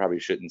things I probably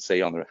shouldn't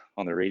say on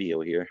the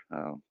radio here.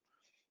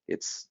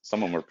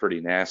 Some of them were pretty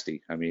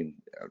nasty. I mean,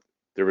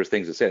 there was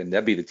things that said, and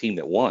that'd be the team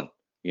that won.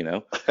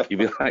 You'd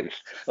be like,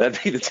 that'd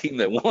be the team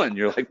that won.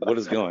 You're like, what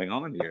is going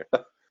on here?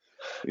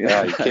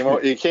 Yeah, you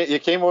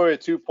came away with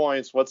 2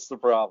 points. What's the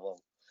problem?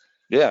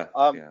 Yeah,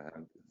 yeah,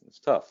 it's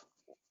tough.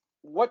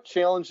 What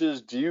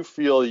challenges do you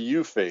feel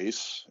you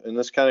face? And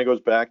this kind of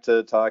goes back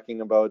to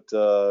talking about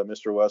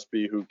Mr.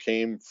 Westby, who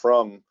came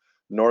from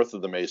north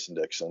of the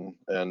Mason-Dixon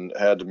and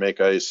had to make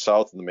ice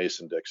south of the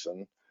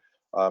Mason-Dixon.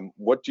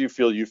 What do you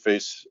feel you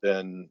face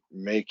in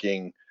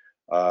making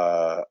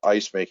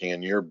ice making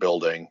in your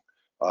building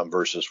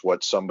versus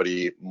what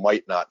somebody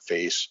might not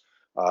face,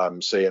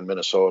 say in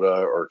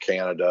Minnesota or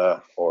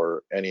Canada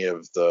or any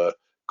of the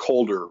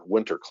colder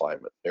winter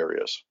climate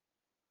areas?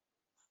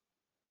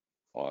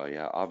 Well,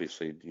 yeah,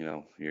 obviously,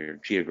 your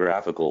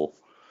geographical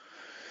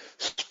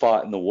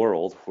spot in the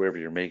world, wherever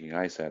you're making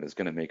ice at, is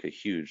going to make a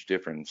huge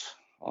difference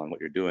on what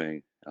you're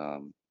doing.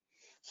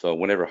 So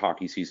whenever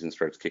hockey season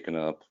starts kicking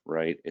up,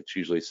 right, it's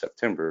usually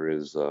September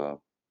is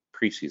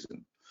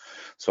preseason.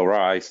 So our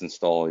ice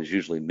install is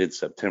usually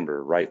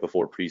mid-September, right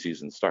before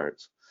preseason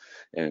starts.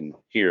 And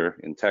here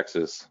in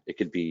Texas, it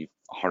could be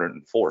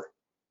 104.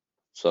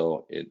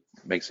 So it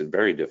makes it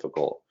very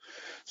difficult.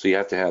 So you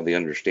have to have the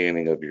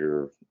understanding of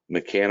your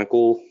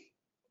mechanical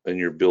and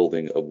your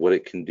building of what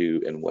it can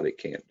do and what it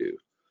can't do.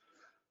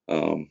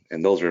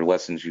 And those are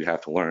lessons you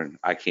have to learn.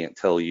 I can't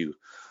tell you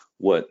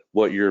what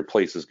your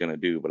place is going to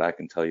do, but I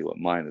can tell you what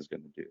mine is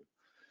going to do.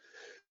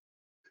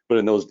 But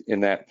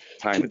in that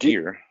time of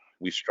year,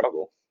 we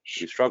struggle.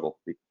 We struggle.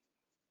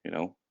 You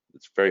know,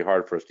 it's very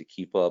hard for us to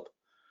keep up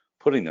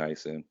putting the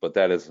ice in. But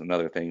that is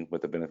another thing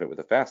with the benefit with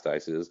the fast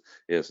ice is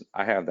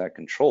I have that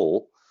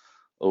control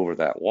over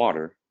that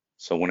water.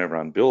 So whenever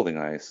I'm building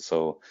ice,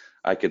 so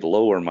I could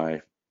lower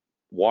my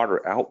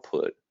water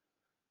output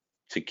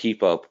to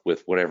keep up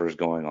with whatever's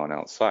going on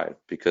outside,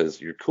 because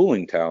your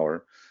cooling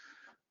tower,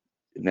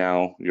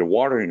 now your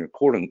water in your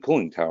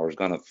cooling tower has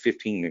gone up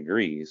 15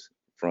 degrees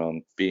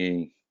from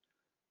being,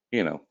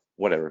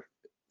 whatever,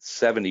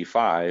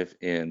 75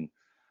 in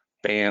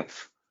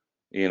Banff,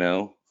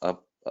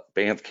 up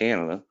Banff,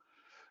 Canada,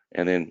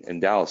 and then in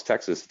Dallas,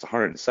 Texas, it's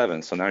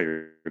 107. So now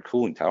your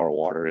cooling tower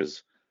water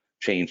is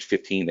changed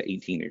 15 to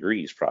 18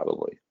 degrees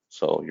probably.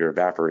 So your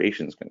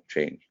evaporation is going to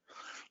change.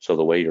 So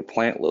the way your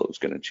plant load is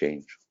going to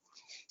change.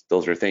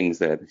 Those are things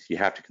that you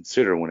have to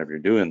consider whenever you're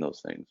doing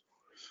those things.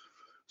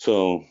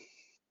 So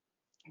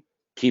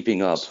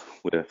keeping up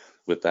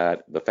with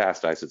that, the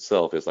fast ice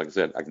itself is, like I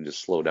said, I can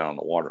just slow down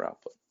the water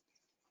output.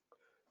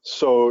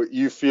 So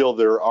you feel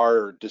there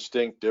are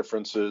distinct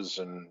differences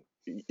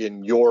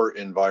in your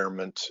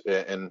environment,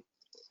 and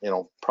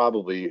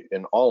probably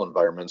in all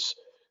environments,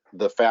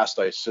 the fast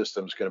ice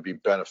system is going to be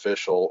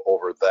beneficial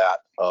over that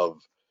of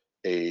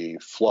a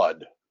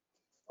flood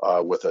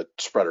with a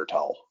spreader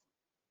towel,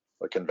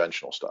 a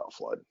conventional style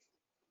flood.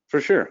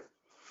 For sure.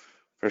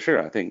 For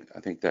sure. I think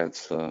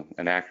that's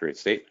an accurate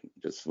statement,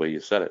 just the way you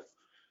said it.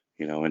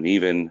 And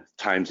even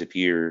times of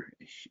year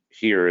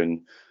here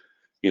in,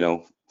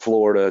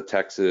 Florida,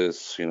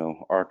 Texas,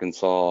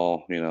 Arkansas,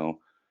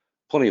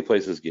 plenty of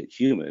places get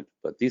humid,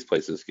 but these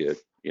places get,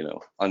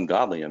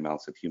 ungodly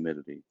amounts of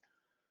humidity.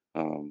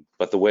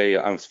 But the way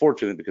I was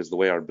fortunate, because the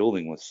way our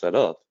building was set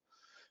up,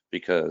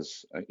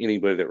 because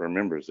anybody that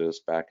remembers this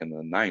back in the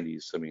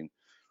 90s, I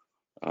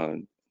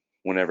mean,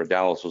 whenever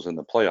Dallas was in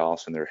the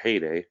playoffs in their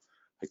heyday,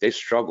 like they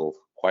struggled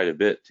quite a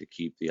bit to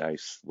keep the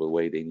ice the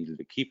way they needed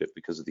to keep it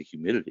because of the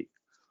humidity.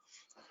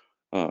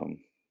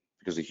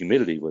 Because the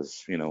humidity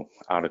was,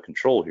 out of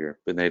control here,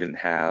 but they didn't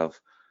have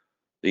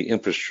the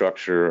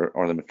infrastructure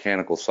or the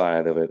mechanical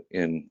side of it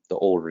in the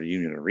older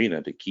Union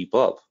Arena to keep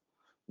up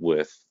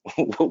with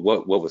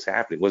what was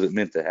happening. It wasn't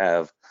meant to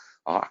have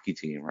a hockey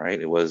team,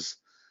 right? It was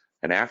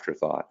an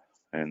afterthought.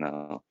 And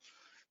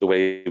the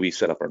way we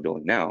set up our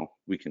building now,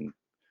 we can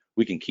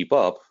keep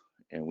up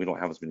and we don't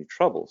have as many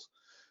troubles.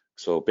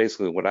 So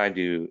basically what I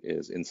do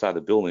is inside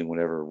the building,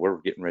 whenever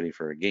we're getting ready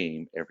for a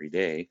game every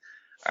day,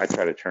 I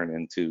try to turn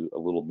into a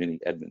little mini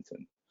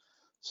Edmonton.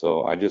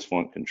 So I just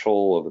want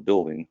control of the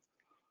building,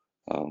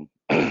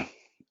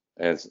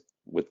 as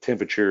with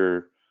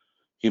temperature,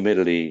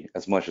 humidity,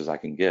 as much as I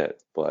can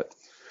get. But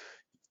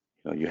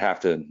you have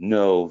to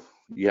know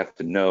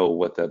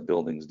what that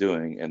building's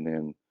doing, and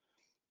then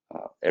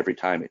every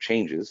time it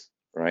changes,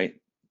 right,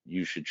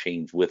 you should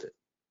change with it.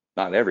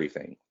 Not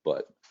everything,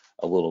 but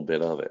a little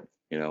bit of it.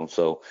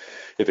 So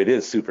if it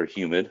is super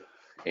humid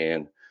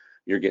and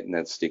you're getting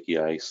that sticky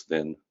ice,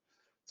 then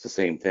it's the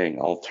same thing.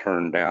 I'll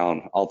turn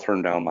down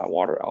my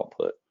water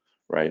output,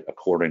 right,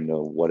 according to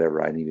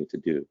whatever I need it to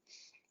do,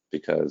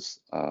 because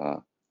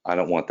I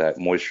don't want that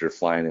moisture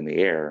flying in the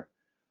air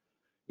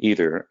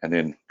either and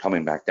then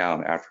coming back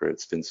down after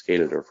it's been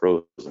skated or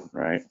frozen,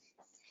 right?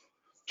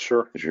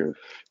 Sure. Because you're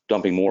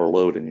dumping more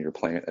load into your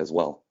plant as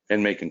well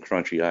and making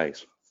crunchy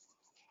ice.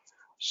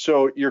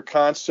 So you're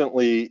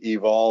constantly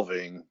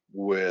evolving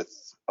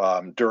with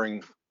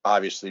during,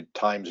 obviously,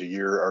 times a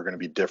year are going to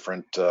be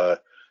different.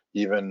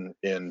 Even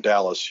in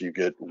Dallas, you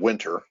get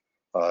winter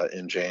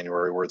in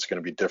January, where it's going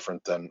to be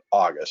different than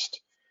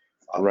August.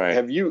 Right.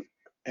 Have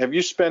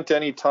you spent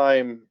any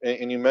time,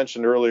 and you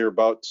mentioned earlier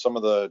about some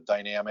of the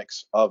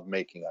dynamics of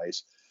making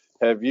ice,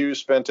 have you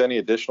spent any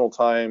additional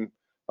time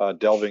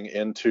delving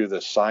into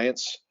the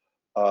science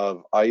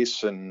of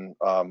ice and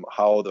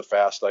how the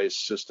fast ice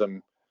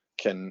system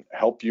can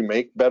help you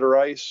make better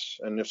ice?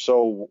 And if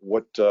so,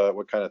 what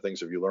kind of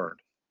things have you learned?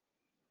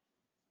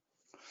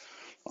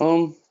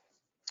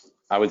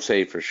 I would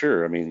say for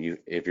sure. I mean,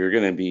 if you're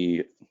going to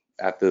be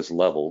at this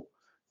level,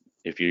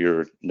 if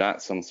you're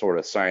not some sort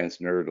of science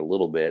nerd a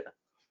little bit,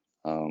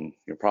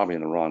 you're probably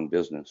in the wrong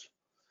business,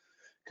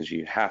 because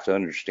you have to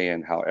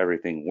understand how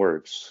everything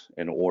works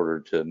in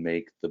order to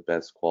make the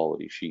best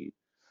quality sheet.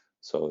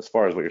 So as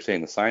far as what you're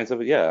saying, the science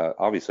of it, yeah,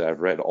 obviously I've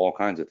read all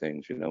kinds of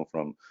things,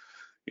 from,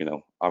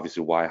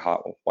 obviously why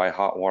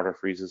hot water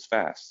freezes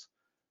fast,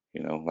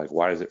 like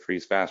why does it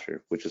freeze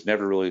faster, which has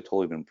never really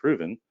totally been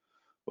proven.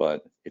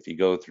 But if you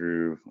go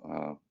through,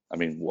 I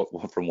mean,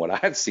 from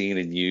what I've seen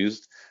and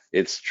used,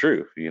 it's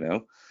true,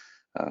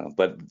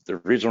 But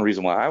the original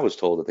reason why I was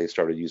told that they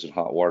started using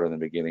hot water in the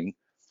beginning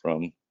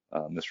from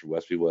Mr.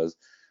 Westby was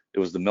it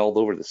was to meld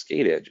over the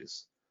skate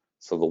edges.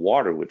 So the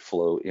water would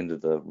flow into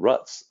the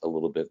ruts a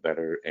little bit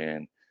better,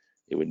 and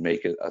it would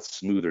make it a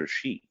smoother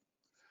sheet.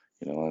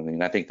 I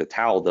mean, I think the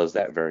towel does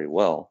that very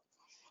well.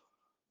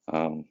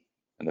 And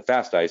the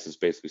fast ice is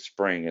basically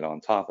spraying it on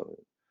top of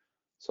it.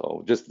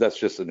 So that's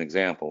just an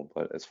example.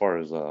 But as far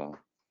as um,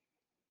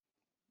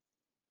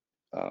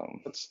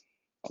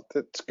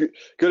 That's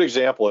good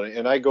example,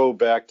 and I go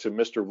back to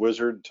Mr.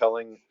 Wizard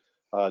telling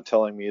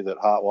me that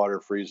hot water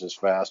freezes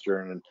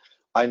faster, and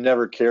I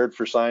never cared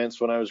for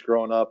science when I was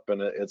growing up,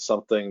 and it's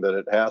something that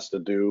it has to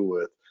do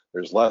with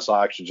there's less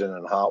oxygen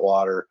in hot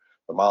water,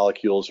 the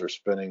molecules are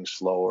spinning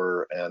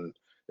slower, and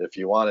if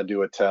you want to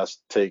do a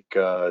test, take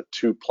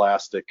 2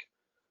 plastic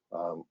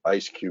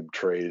ice cube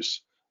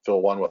trays,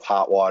 fill one with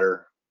hot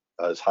water,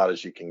 as hot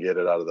as you can get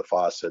it out of the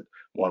faucet,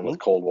 one with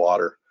cold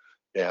water,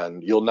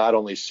 and you'll not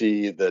only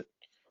see that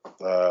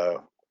the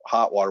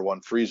hot water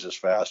one freezes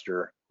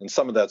faster, and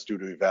some of that's due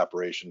to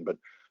evaporation, but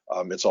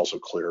it's also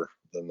clearer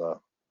than the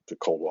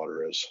cold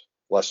water is.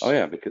 Less oh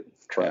yeah, because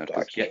trapped yeah,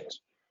 oxygen.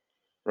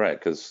 right,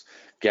 because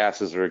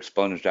gases are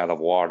expunged out of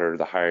water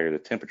the higher the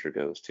temperature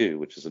goes too,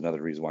 which is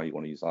another reason why you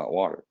want to use hot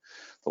water.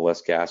 The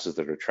less gases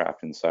that are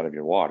trapped inside of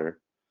your water,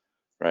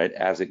 right,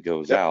 as it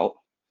goes Yep. out,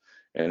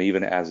 and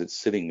even as it's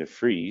sitting to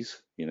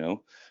freeze,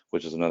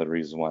 which is another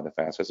reason why the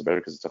fast ice is better,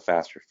 because it's a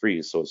faster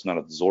freeze, so it's not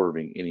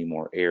absorbing any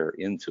more air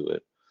into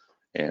it,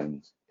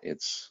 and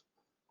it's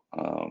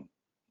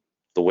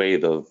the way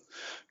the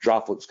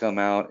droplets come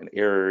out and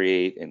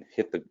aerate and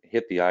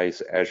hit the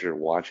ice as you're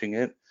watching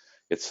it.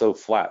 It's so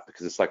flat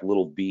because it's like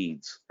little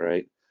beads,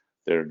 right?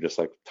 They're just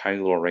like tiny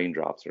little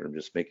raindrops that are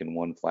just making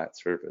one flat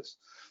surface.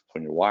 So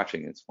when you're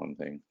watching, it's one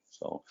thing.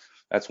 So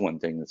that's one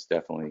thing that's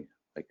definitely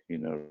like you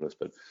notice.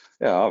 But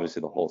yeah, obviously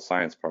the whole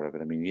science part of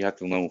it. I mean, you have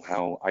to know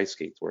how ice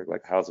skates work.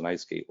 Like, how does an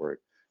ice skate work?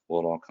 Well,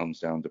 it all comes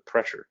down to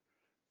pressure,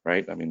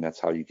 right? I mean, that's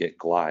how you get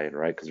glide,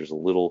 right? Because there's a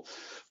little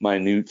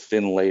minute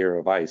thin layer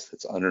of ice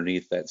that's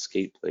underneath that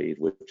skate blade,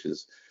 which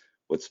is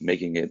what's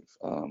making it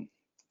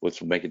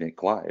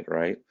glide,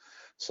 right?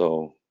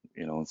 So,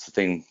 it's the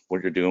thing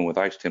what you're doing with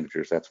ice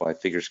temperatures. That's why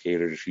figure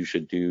skaters, you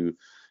should do,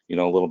 a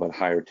little bit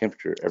higher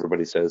temperature.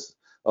 Everybody says,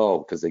 oh,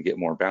 because they get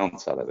more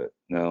bounce out of it.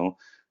 No,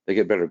 they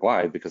get better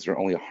glide because they're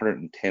only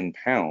 110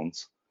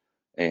 pounds,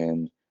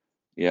 and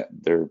yeah,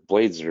 their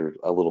blades are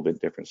a little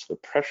bit different. So the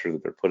pressure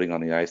that they're putting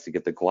on the ice to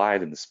get the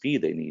glide and the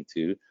speed they need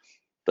to,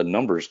 the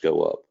numbers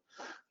go up.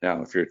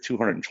 Now, if you're a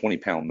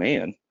 220-pound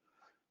man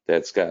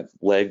that's got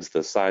legs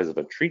the size of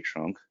a tree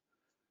trunk,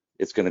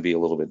 it's going to be a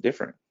little bit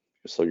different.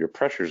 So your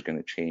pressure is going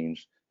to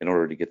change in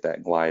order to get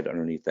that glide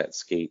underneath that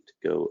skate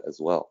to go as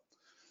well.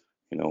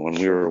 When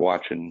we were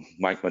watching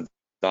Mike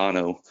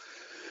Modano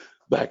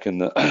back in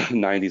the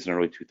 90s and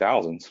early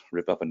 2000s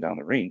rip up and down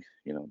the rink,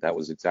 that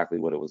was exactly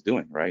what it was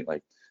doing, right?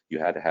 Like, you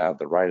had to have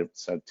the right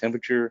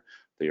temperature,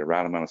 the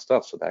right amount of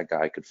stuff so that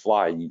guy could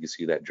fly and you could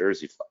see that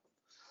jersey fly.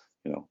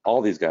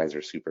 All these guys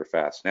are super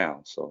fast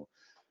now. So,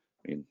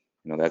 I mean,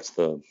 that's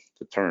the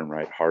term,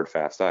 right? Hard,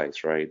 fast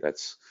ice, right?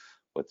 That's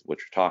what you're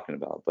talking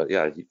about. But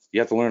yeah,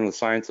 you have to learn the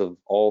science of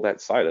all that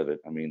side of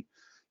it. I mean,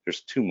 there's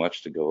too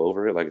much to go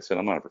over it. Like I said,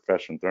 I'm not a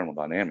professional in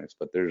thermodynamics,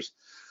 but there's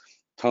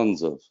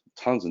tons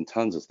and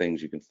tons of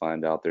things you can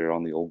find out there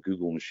on the old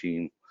Google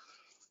machine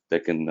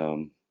that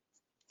can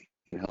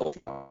help.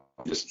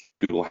 Just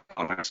Google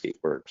how an ice skate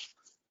works,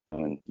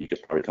 and you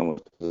could probably come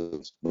up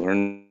with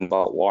learn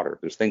about water.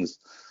 There's things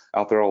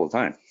out there all the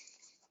time.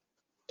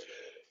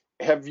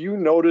 Have you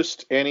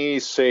noticed any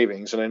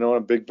savings? And I know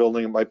in a big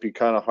building it might be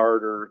kind of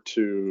harder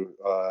to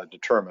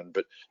determine,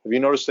 but have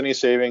you noticed any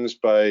savings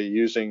by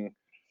using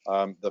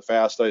the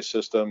fast ice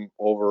system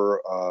over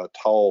a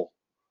towel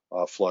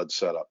flood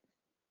setup?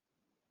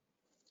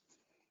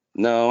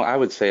 No, I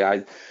would say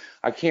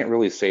I can't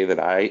really say that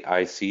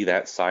I see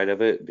that side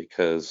of it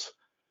because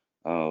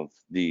of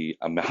the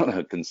amount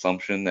of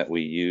consumption that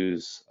we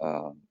use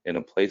in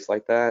a place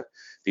like that.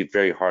 It'd be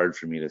very hard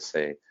for me to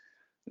say.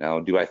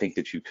 Now, do I think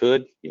that you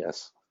could?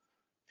 Yes,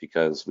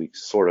 because we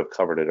sort of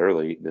covered it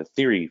early. The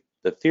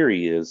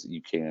theory is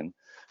you can,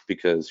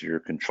 because you're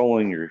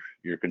controlling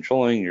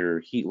your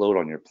heat load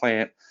on your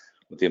plant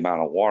with the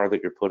amount of water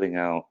that you're putting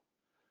out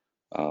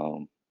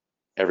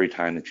every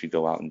time that you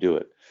go out and do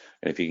it.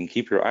 And if you can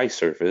keep your ice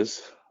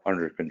surface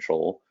under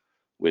control,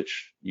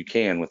 which you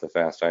can with the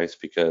fast ice,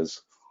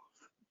 because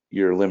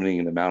you're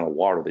limiting the amount of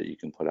water that you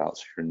can put out,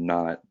 so you're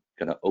not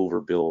going to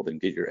overbuild and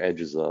get your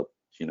edges up,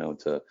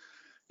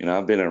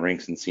 I've been in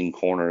rinks and seen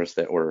corners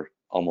that were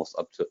almost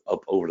up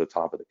over the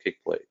top of the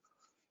kick plate.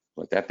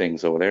 But that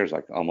thing's over there is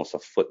like almost a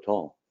foot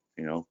tall,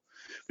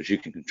 but you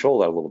can control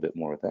that a little bit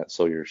more with that.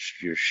 So your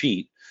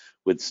sheet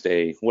would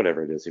stay,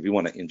 whatever it is, if you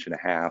want 1.5 inches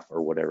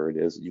or whatever it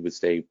is, you would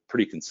stay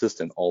pretty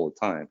consistent all the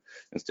time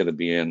instead of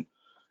being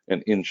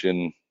 1.75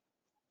 inches,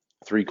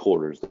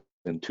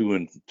 then 2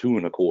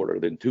 1/4,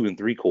 then 2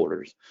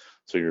 3/4.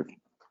 So your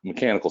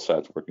mechanical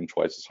side's working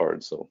twice as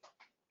hard. So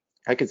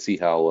I could see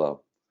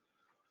how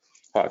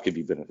it could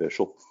be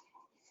beneficial.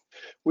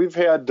 We've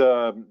had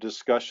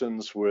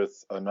discussions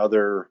with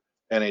another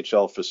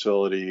NHL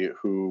facility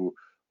who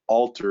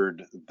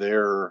altered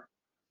their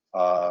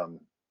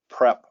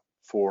prep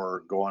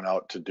for going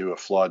out to do a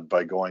flood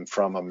by going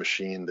from a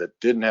machine that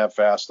didn't have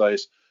fast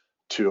ice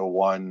to a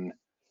one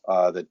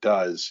that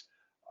does.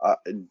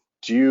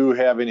 Do you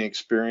have any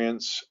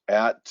experience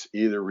at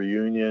either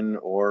Reunion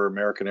or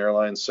American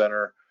Airlines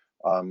Center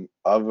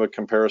of a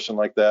comparison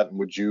like that? And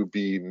would you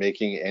be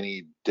making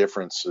any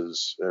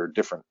differences or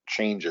different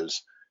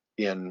changes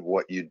in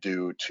what you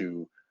do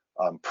to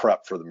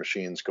prep for the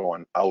machines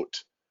going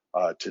out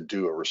to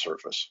do a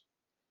resurface?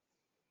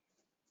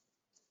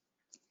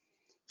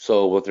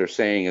 So what they're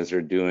saying is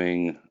they're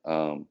doing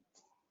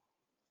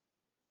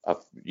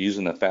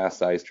using the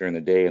fast ice during the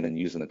day and then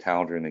using the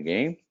towel during the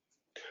game.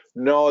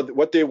 No,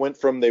 what they went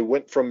from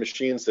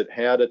machines that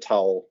had a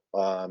towel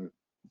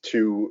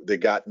to they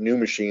got new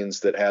machines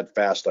that had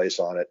fast ice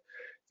on it.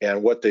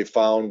 And what they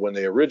found when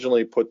they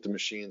originally put the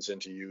machines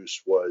into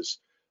use was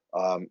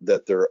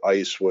that their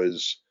ice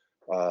was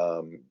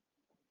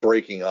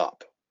breaking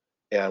up.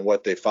 And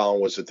what they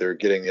found was that they're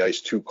getting the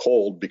ice too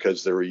cold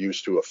because they were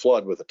used to a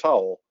flood with a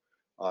towel,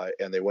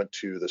 and they went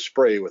to the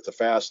spray with the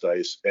fast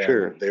ice, and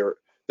Sure.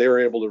 they were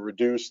able to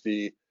reduce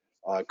the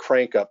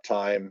crank up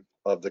time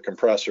of the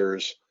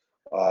compressors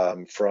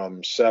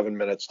from 7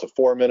 minutes to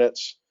 4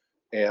 minutes,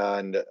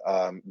 and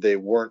they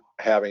weren't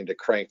having to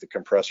crank the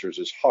compressors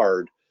as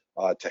hard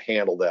to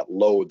handle that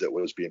load that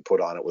was being put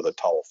on it with a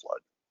towel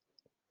flood.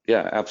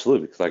 Yeah,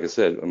 absolutely. Because like I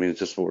said, I mean, it's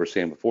just what we were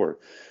saying before.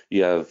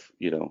 You have,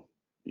 you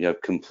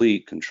have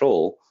complete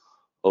control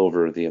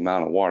over the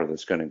amount of water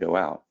that's going to go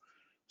out.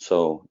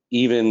 So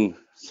even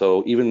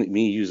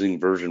me using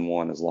version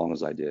 1 as long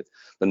as I did,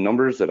 the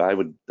numbers that I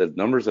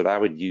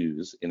would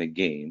use in a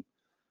game,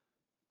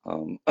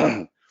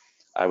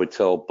 I would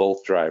tell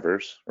both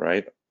drivers,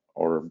 right,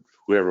 or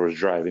whoever was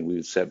driving, we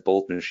would set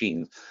both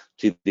machines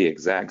to the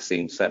exact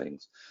same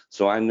settings.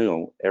 So I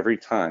knew every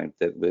time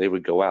that they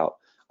would go out,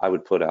 I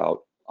would put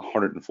out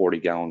 140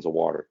 gallons of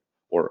water,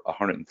 or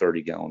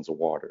 130 gallons of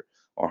water,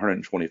 or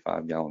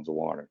 125 gallons of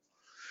water.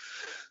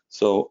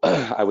 So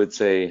I would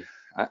say,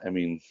 I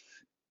mean,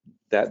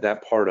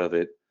 that part of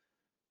it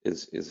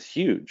is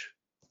huge,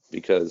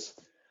 because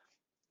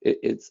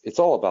it's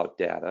all about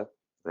data,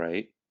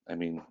 right? I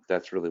mean,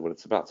 that's really what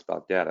it's about. It's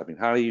about data. I mean,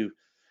 how do you?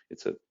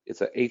 It's an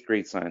 8th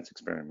grade science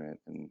experiment,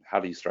 and how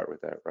do you start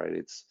with that, right?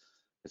 It's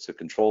a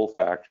control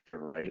factor,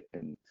 right?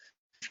 And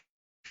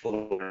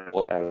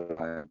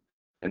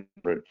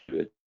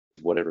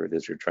whatever it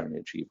is you're trying to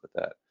achieve with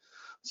that.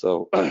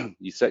 So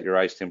you set your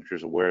ice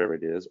temperatures wherever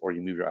it is, or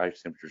you move your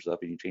ice temperatures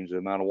up and you change the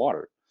amount of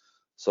water.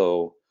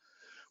 So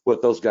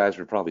what those guys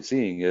are probably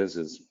seeing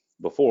is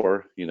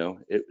before,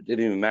 it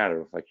didn't even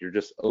matter. Like, you're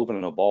just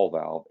opening a ball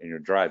valve and you're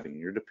driving.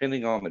 You're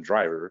depending on the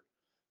driver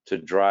to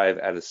drive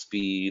at a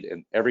speed,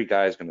 and every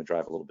guy is going to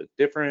drive a little bit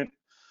different,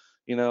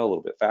 a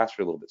little bit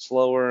faster, a little bit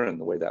slower, and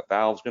the way that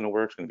valve's going to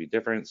work is going to be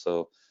different.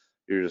 So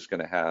you're just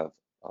going to have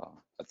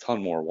a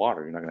ton more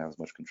water. You're not going to have as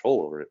much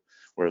control over it.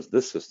 Whereas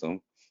this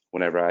system,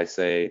 whenever I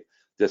say,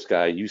 this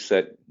guy, you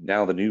set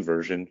now the new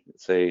version,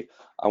 say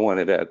I want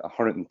it at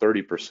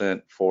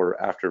 130%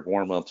 for after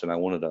warm-ups, and I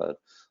wanted a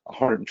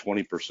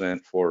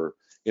 120% for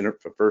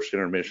first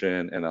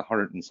intermission, and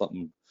 100 and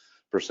something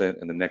percent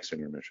in the next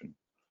intermission,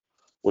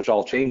 which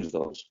I'll change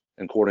those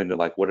according to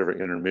like whatever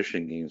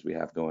intermission games we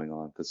have going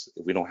on. Because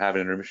if we don't have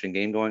an intermission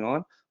game going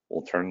on,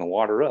 we'll turn the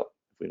water up.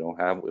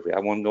 If we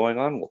have one going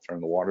on, we'll turn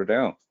the water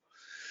down.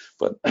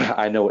 But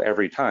I know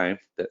every time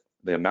that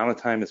the amount of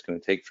time it's going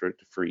to take for it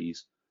to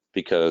freeze,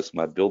 because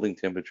my building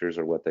temperatures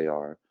are what they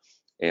are,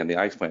 and the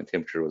ice plant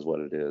temperature is what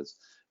it is,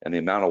 and the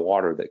amount of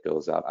water that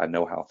goes out, I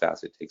know how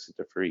fast it takes it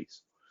to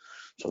freeze.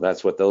 So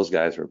that's what those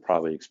guys are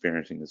probably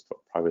experiencing, is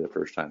probably the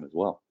first time as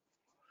well.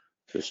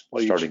 Just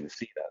starting to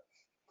see that.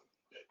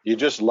 You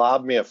just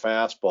lobbed me a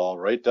fastball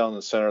right down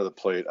the center of the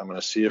plate. I'm going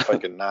to see if I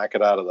can knock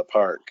it out of the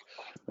park.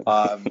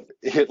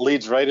 It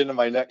leads right into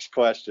my next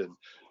question.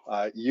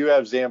 You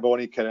have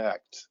Zamboni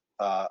Connect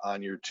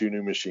on your 2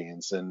 new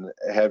machines, and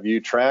have you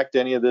tracked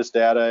any of this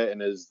data?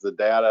 And is the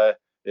data,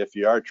 if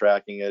you are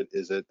tracking it,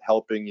 is it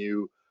helping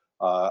you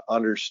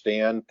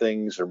understand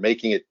things, or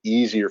making it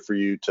easier for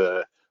you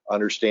to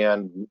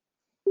understand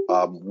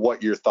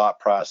what your thought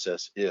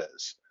process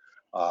is?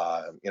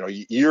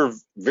 You're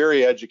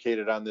very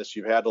educated on this.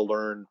 You've had to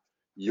learn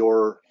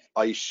your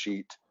ice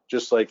sheet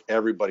just like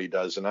everybody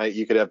does. And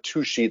you could have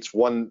 2 sheets,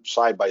 one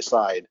side by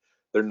side.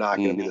 They're not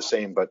going to be the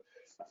same. But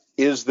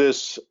is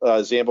this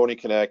Zamboni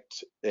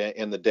Connect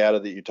and the data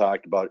that you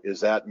talked about, is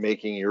that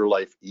making your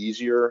life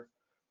easier,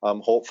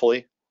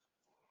 hopefully?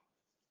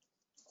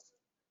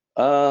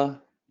 Yeah,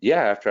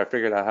 after I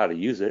figured out how to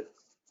use it.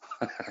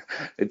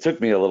 It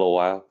took me a little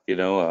while,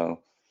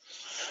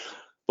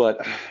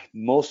 but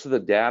most of the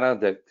data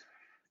that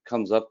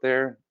comes up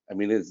there, I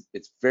mean,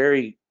 it's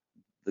very,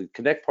 the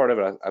Connect part of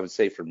it, I would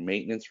say for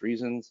maintenance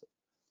reasons,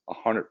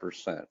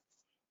 100%.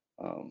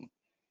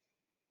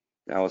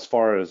 Now, as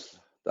far as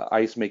the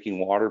ice making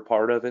water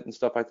part of it and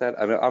stuff like that,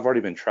 I mean, I've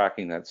already been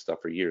tracking that stuff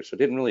for years, so it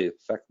didn't really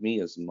affect me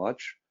as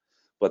much,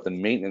 but the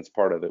maintenance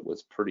part of it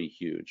was pretty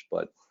huge.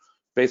 But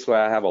basically,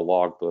 I have a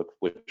logbook,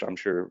 which I'm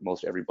sure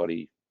most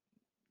everybody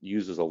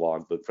uses a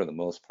logbook for the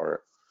most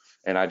part,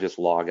 and I just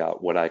log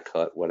out what I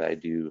cut, what I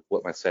do,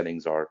 what my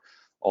settings are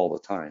all the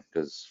time.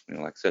 Because, you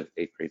know, like I said,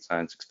 8th grade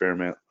science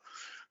experiment,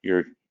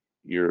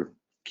 you're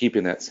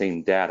keeping that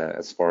same data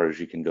as far as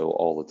you can go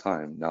all the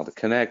time. Now the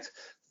Connect,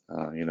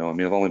 you know, I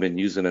mean, I've only been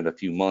using it a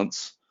few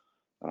months,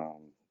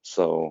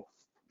 so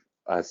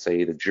I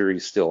say the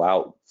jury's still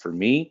out for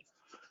me,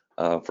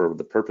 for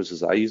the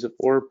purposes I use it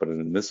for. But in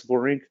a municipal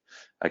rink,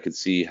 I could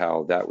see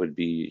how that would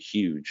be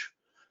huge,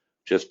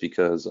 just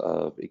because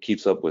of it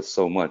keeps up with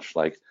so much.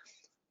 Like,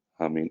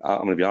 I mean, I'm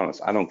gonna be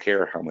honest, I don't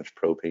care how much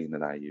propane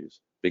that I use,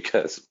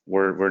 because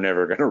we're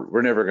never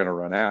gonna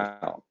run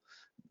out,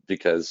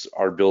 because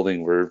our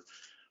building, we're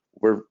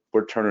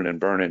turning and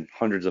burning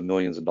hundreds of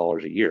millions of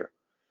dollars a year.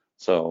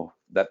 So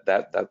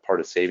that part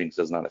of savings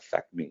does not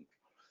affect me.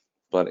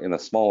 But in a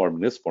smaller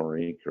municipal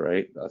rink,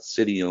 right, a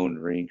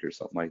city-owned rink or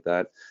something like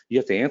that, you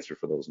have to answer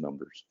for those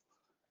numbers.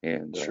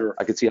 And Sure.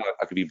 I could see how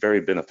it could be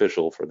very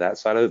beneficial for that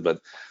side of it.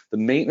 But the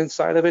maintenance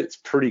side of it's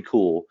pretty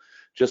cool,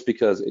 just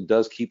because it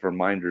does keep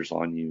reminders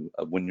on you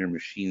of when your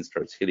machine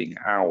starts hitting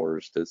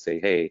hours to say,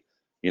 hey,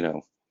 you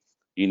know,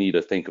 you need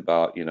to think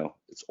about, you know,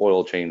 it's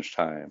oil change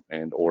time,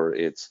 and or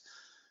it's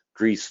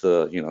grease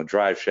the, you know,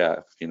 drive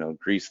shaft, you know,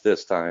 grease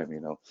this time,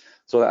 you know.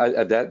 So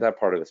that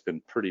part of it's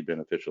been pretty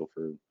beneficial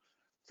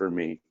for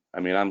me.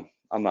 I mean,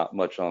 I'm not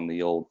much on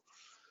the old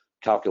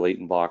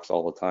calculating box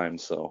all the time,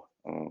 so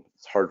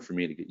it's hard for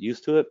me to get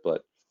used to it.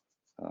 But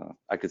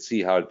I could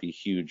see how it'd be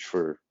huge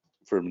for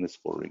a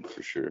municipal ring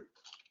for sure.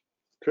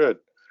 Good.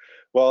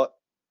 Well,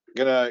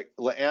 gonna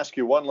ask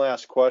you one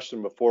last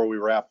question before we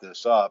wrap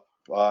this up.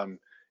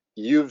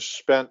 You've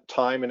spent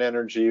time and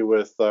energy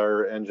with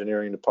our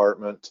engineering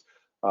department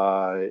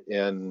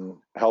in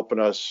helping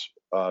us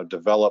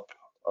develop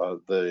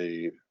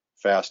the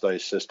Fast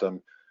Ice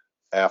system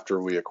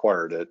after we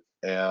acquired it.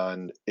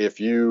 And if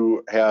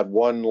you had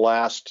one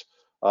last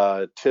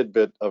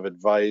tidbit of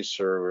advice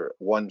or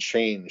one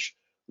change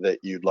that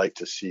you'd like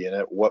to see in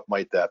it, what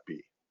might that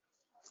be?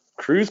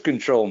 Cruise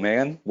control,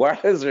 man. Why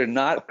is there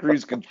not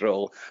cruise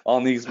control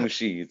on these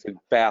machines? It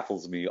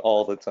baffles me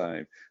all the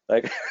time.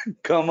 Like,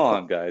 come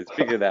on, guys,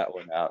 figure that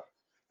one out.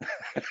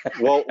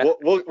 Well,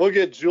 we'll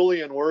get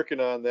Julian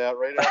working on that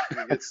right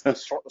after he gets the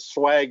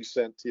swag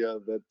sent to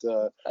you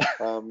that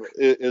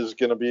is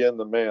going to be in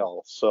the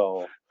mail.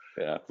 So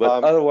yeah,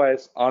 but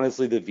otherwise,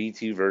 honestly, the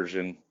V2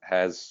 version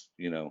has,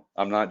 you know,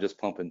 I'm not just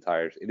pumping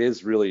tires. It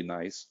is really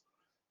nice,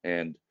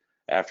 and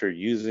after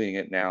using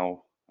it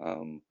now,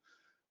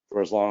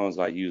 for as long as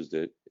I used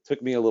it, it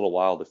took me a little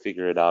while to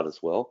figure it out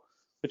as well,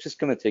 which is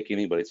going to take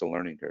anybody. It's a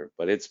learning curve,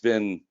 but it's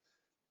been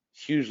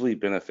hugely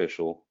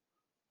beneficial.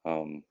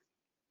 Um,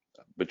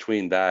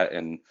 Between that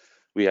and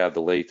we have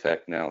the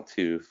LATEC now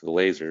too, the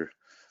laser.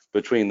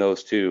 Between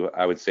those two,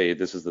 I would say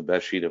this is the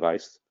best sheet of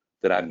ice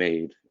that I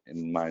made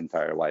in my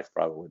entire life,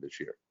 probably this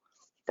year.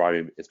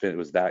 Probably it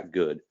was that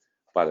good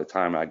by the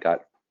time I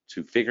got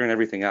to figuring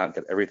everything out,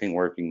 got everything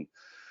working.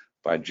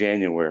 By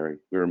January,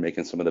 we were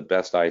making some of the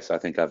best ice I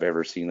think I've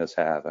ever seen us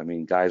have. I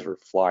mean, guys were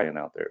flying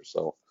out there.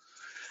 So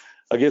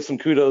I give some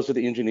kudos to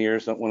the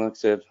engineers. Don't want to, like I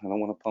said, I don't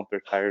want to pump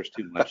their tires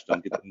too much.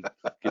 Don't get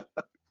them.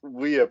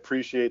 We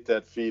appreciate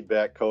that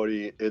feedback,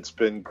 Cody. It's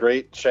been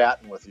great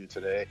chatting with you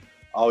today.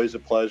 Always a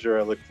pleasure.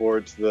 I look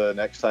forward to the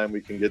next time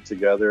we can get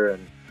together,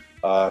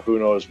 and who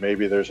knows,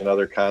 maybe there's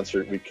another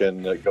concert we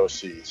can go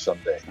see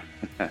someday.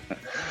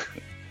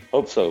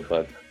 Hope so,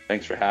 bud.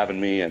 Thanks for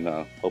having me, and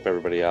hope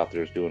everybody out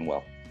there is doing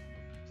well.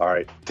 All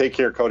right. Take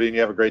care, Cody, and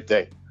you have a great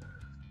day.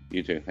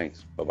 You too.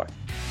 Thanks.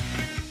 Bye-bye.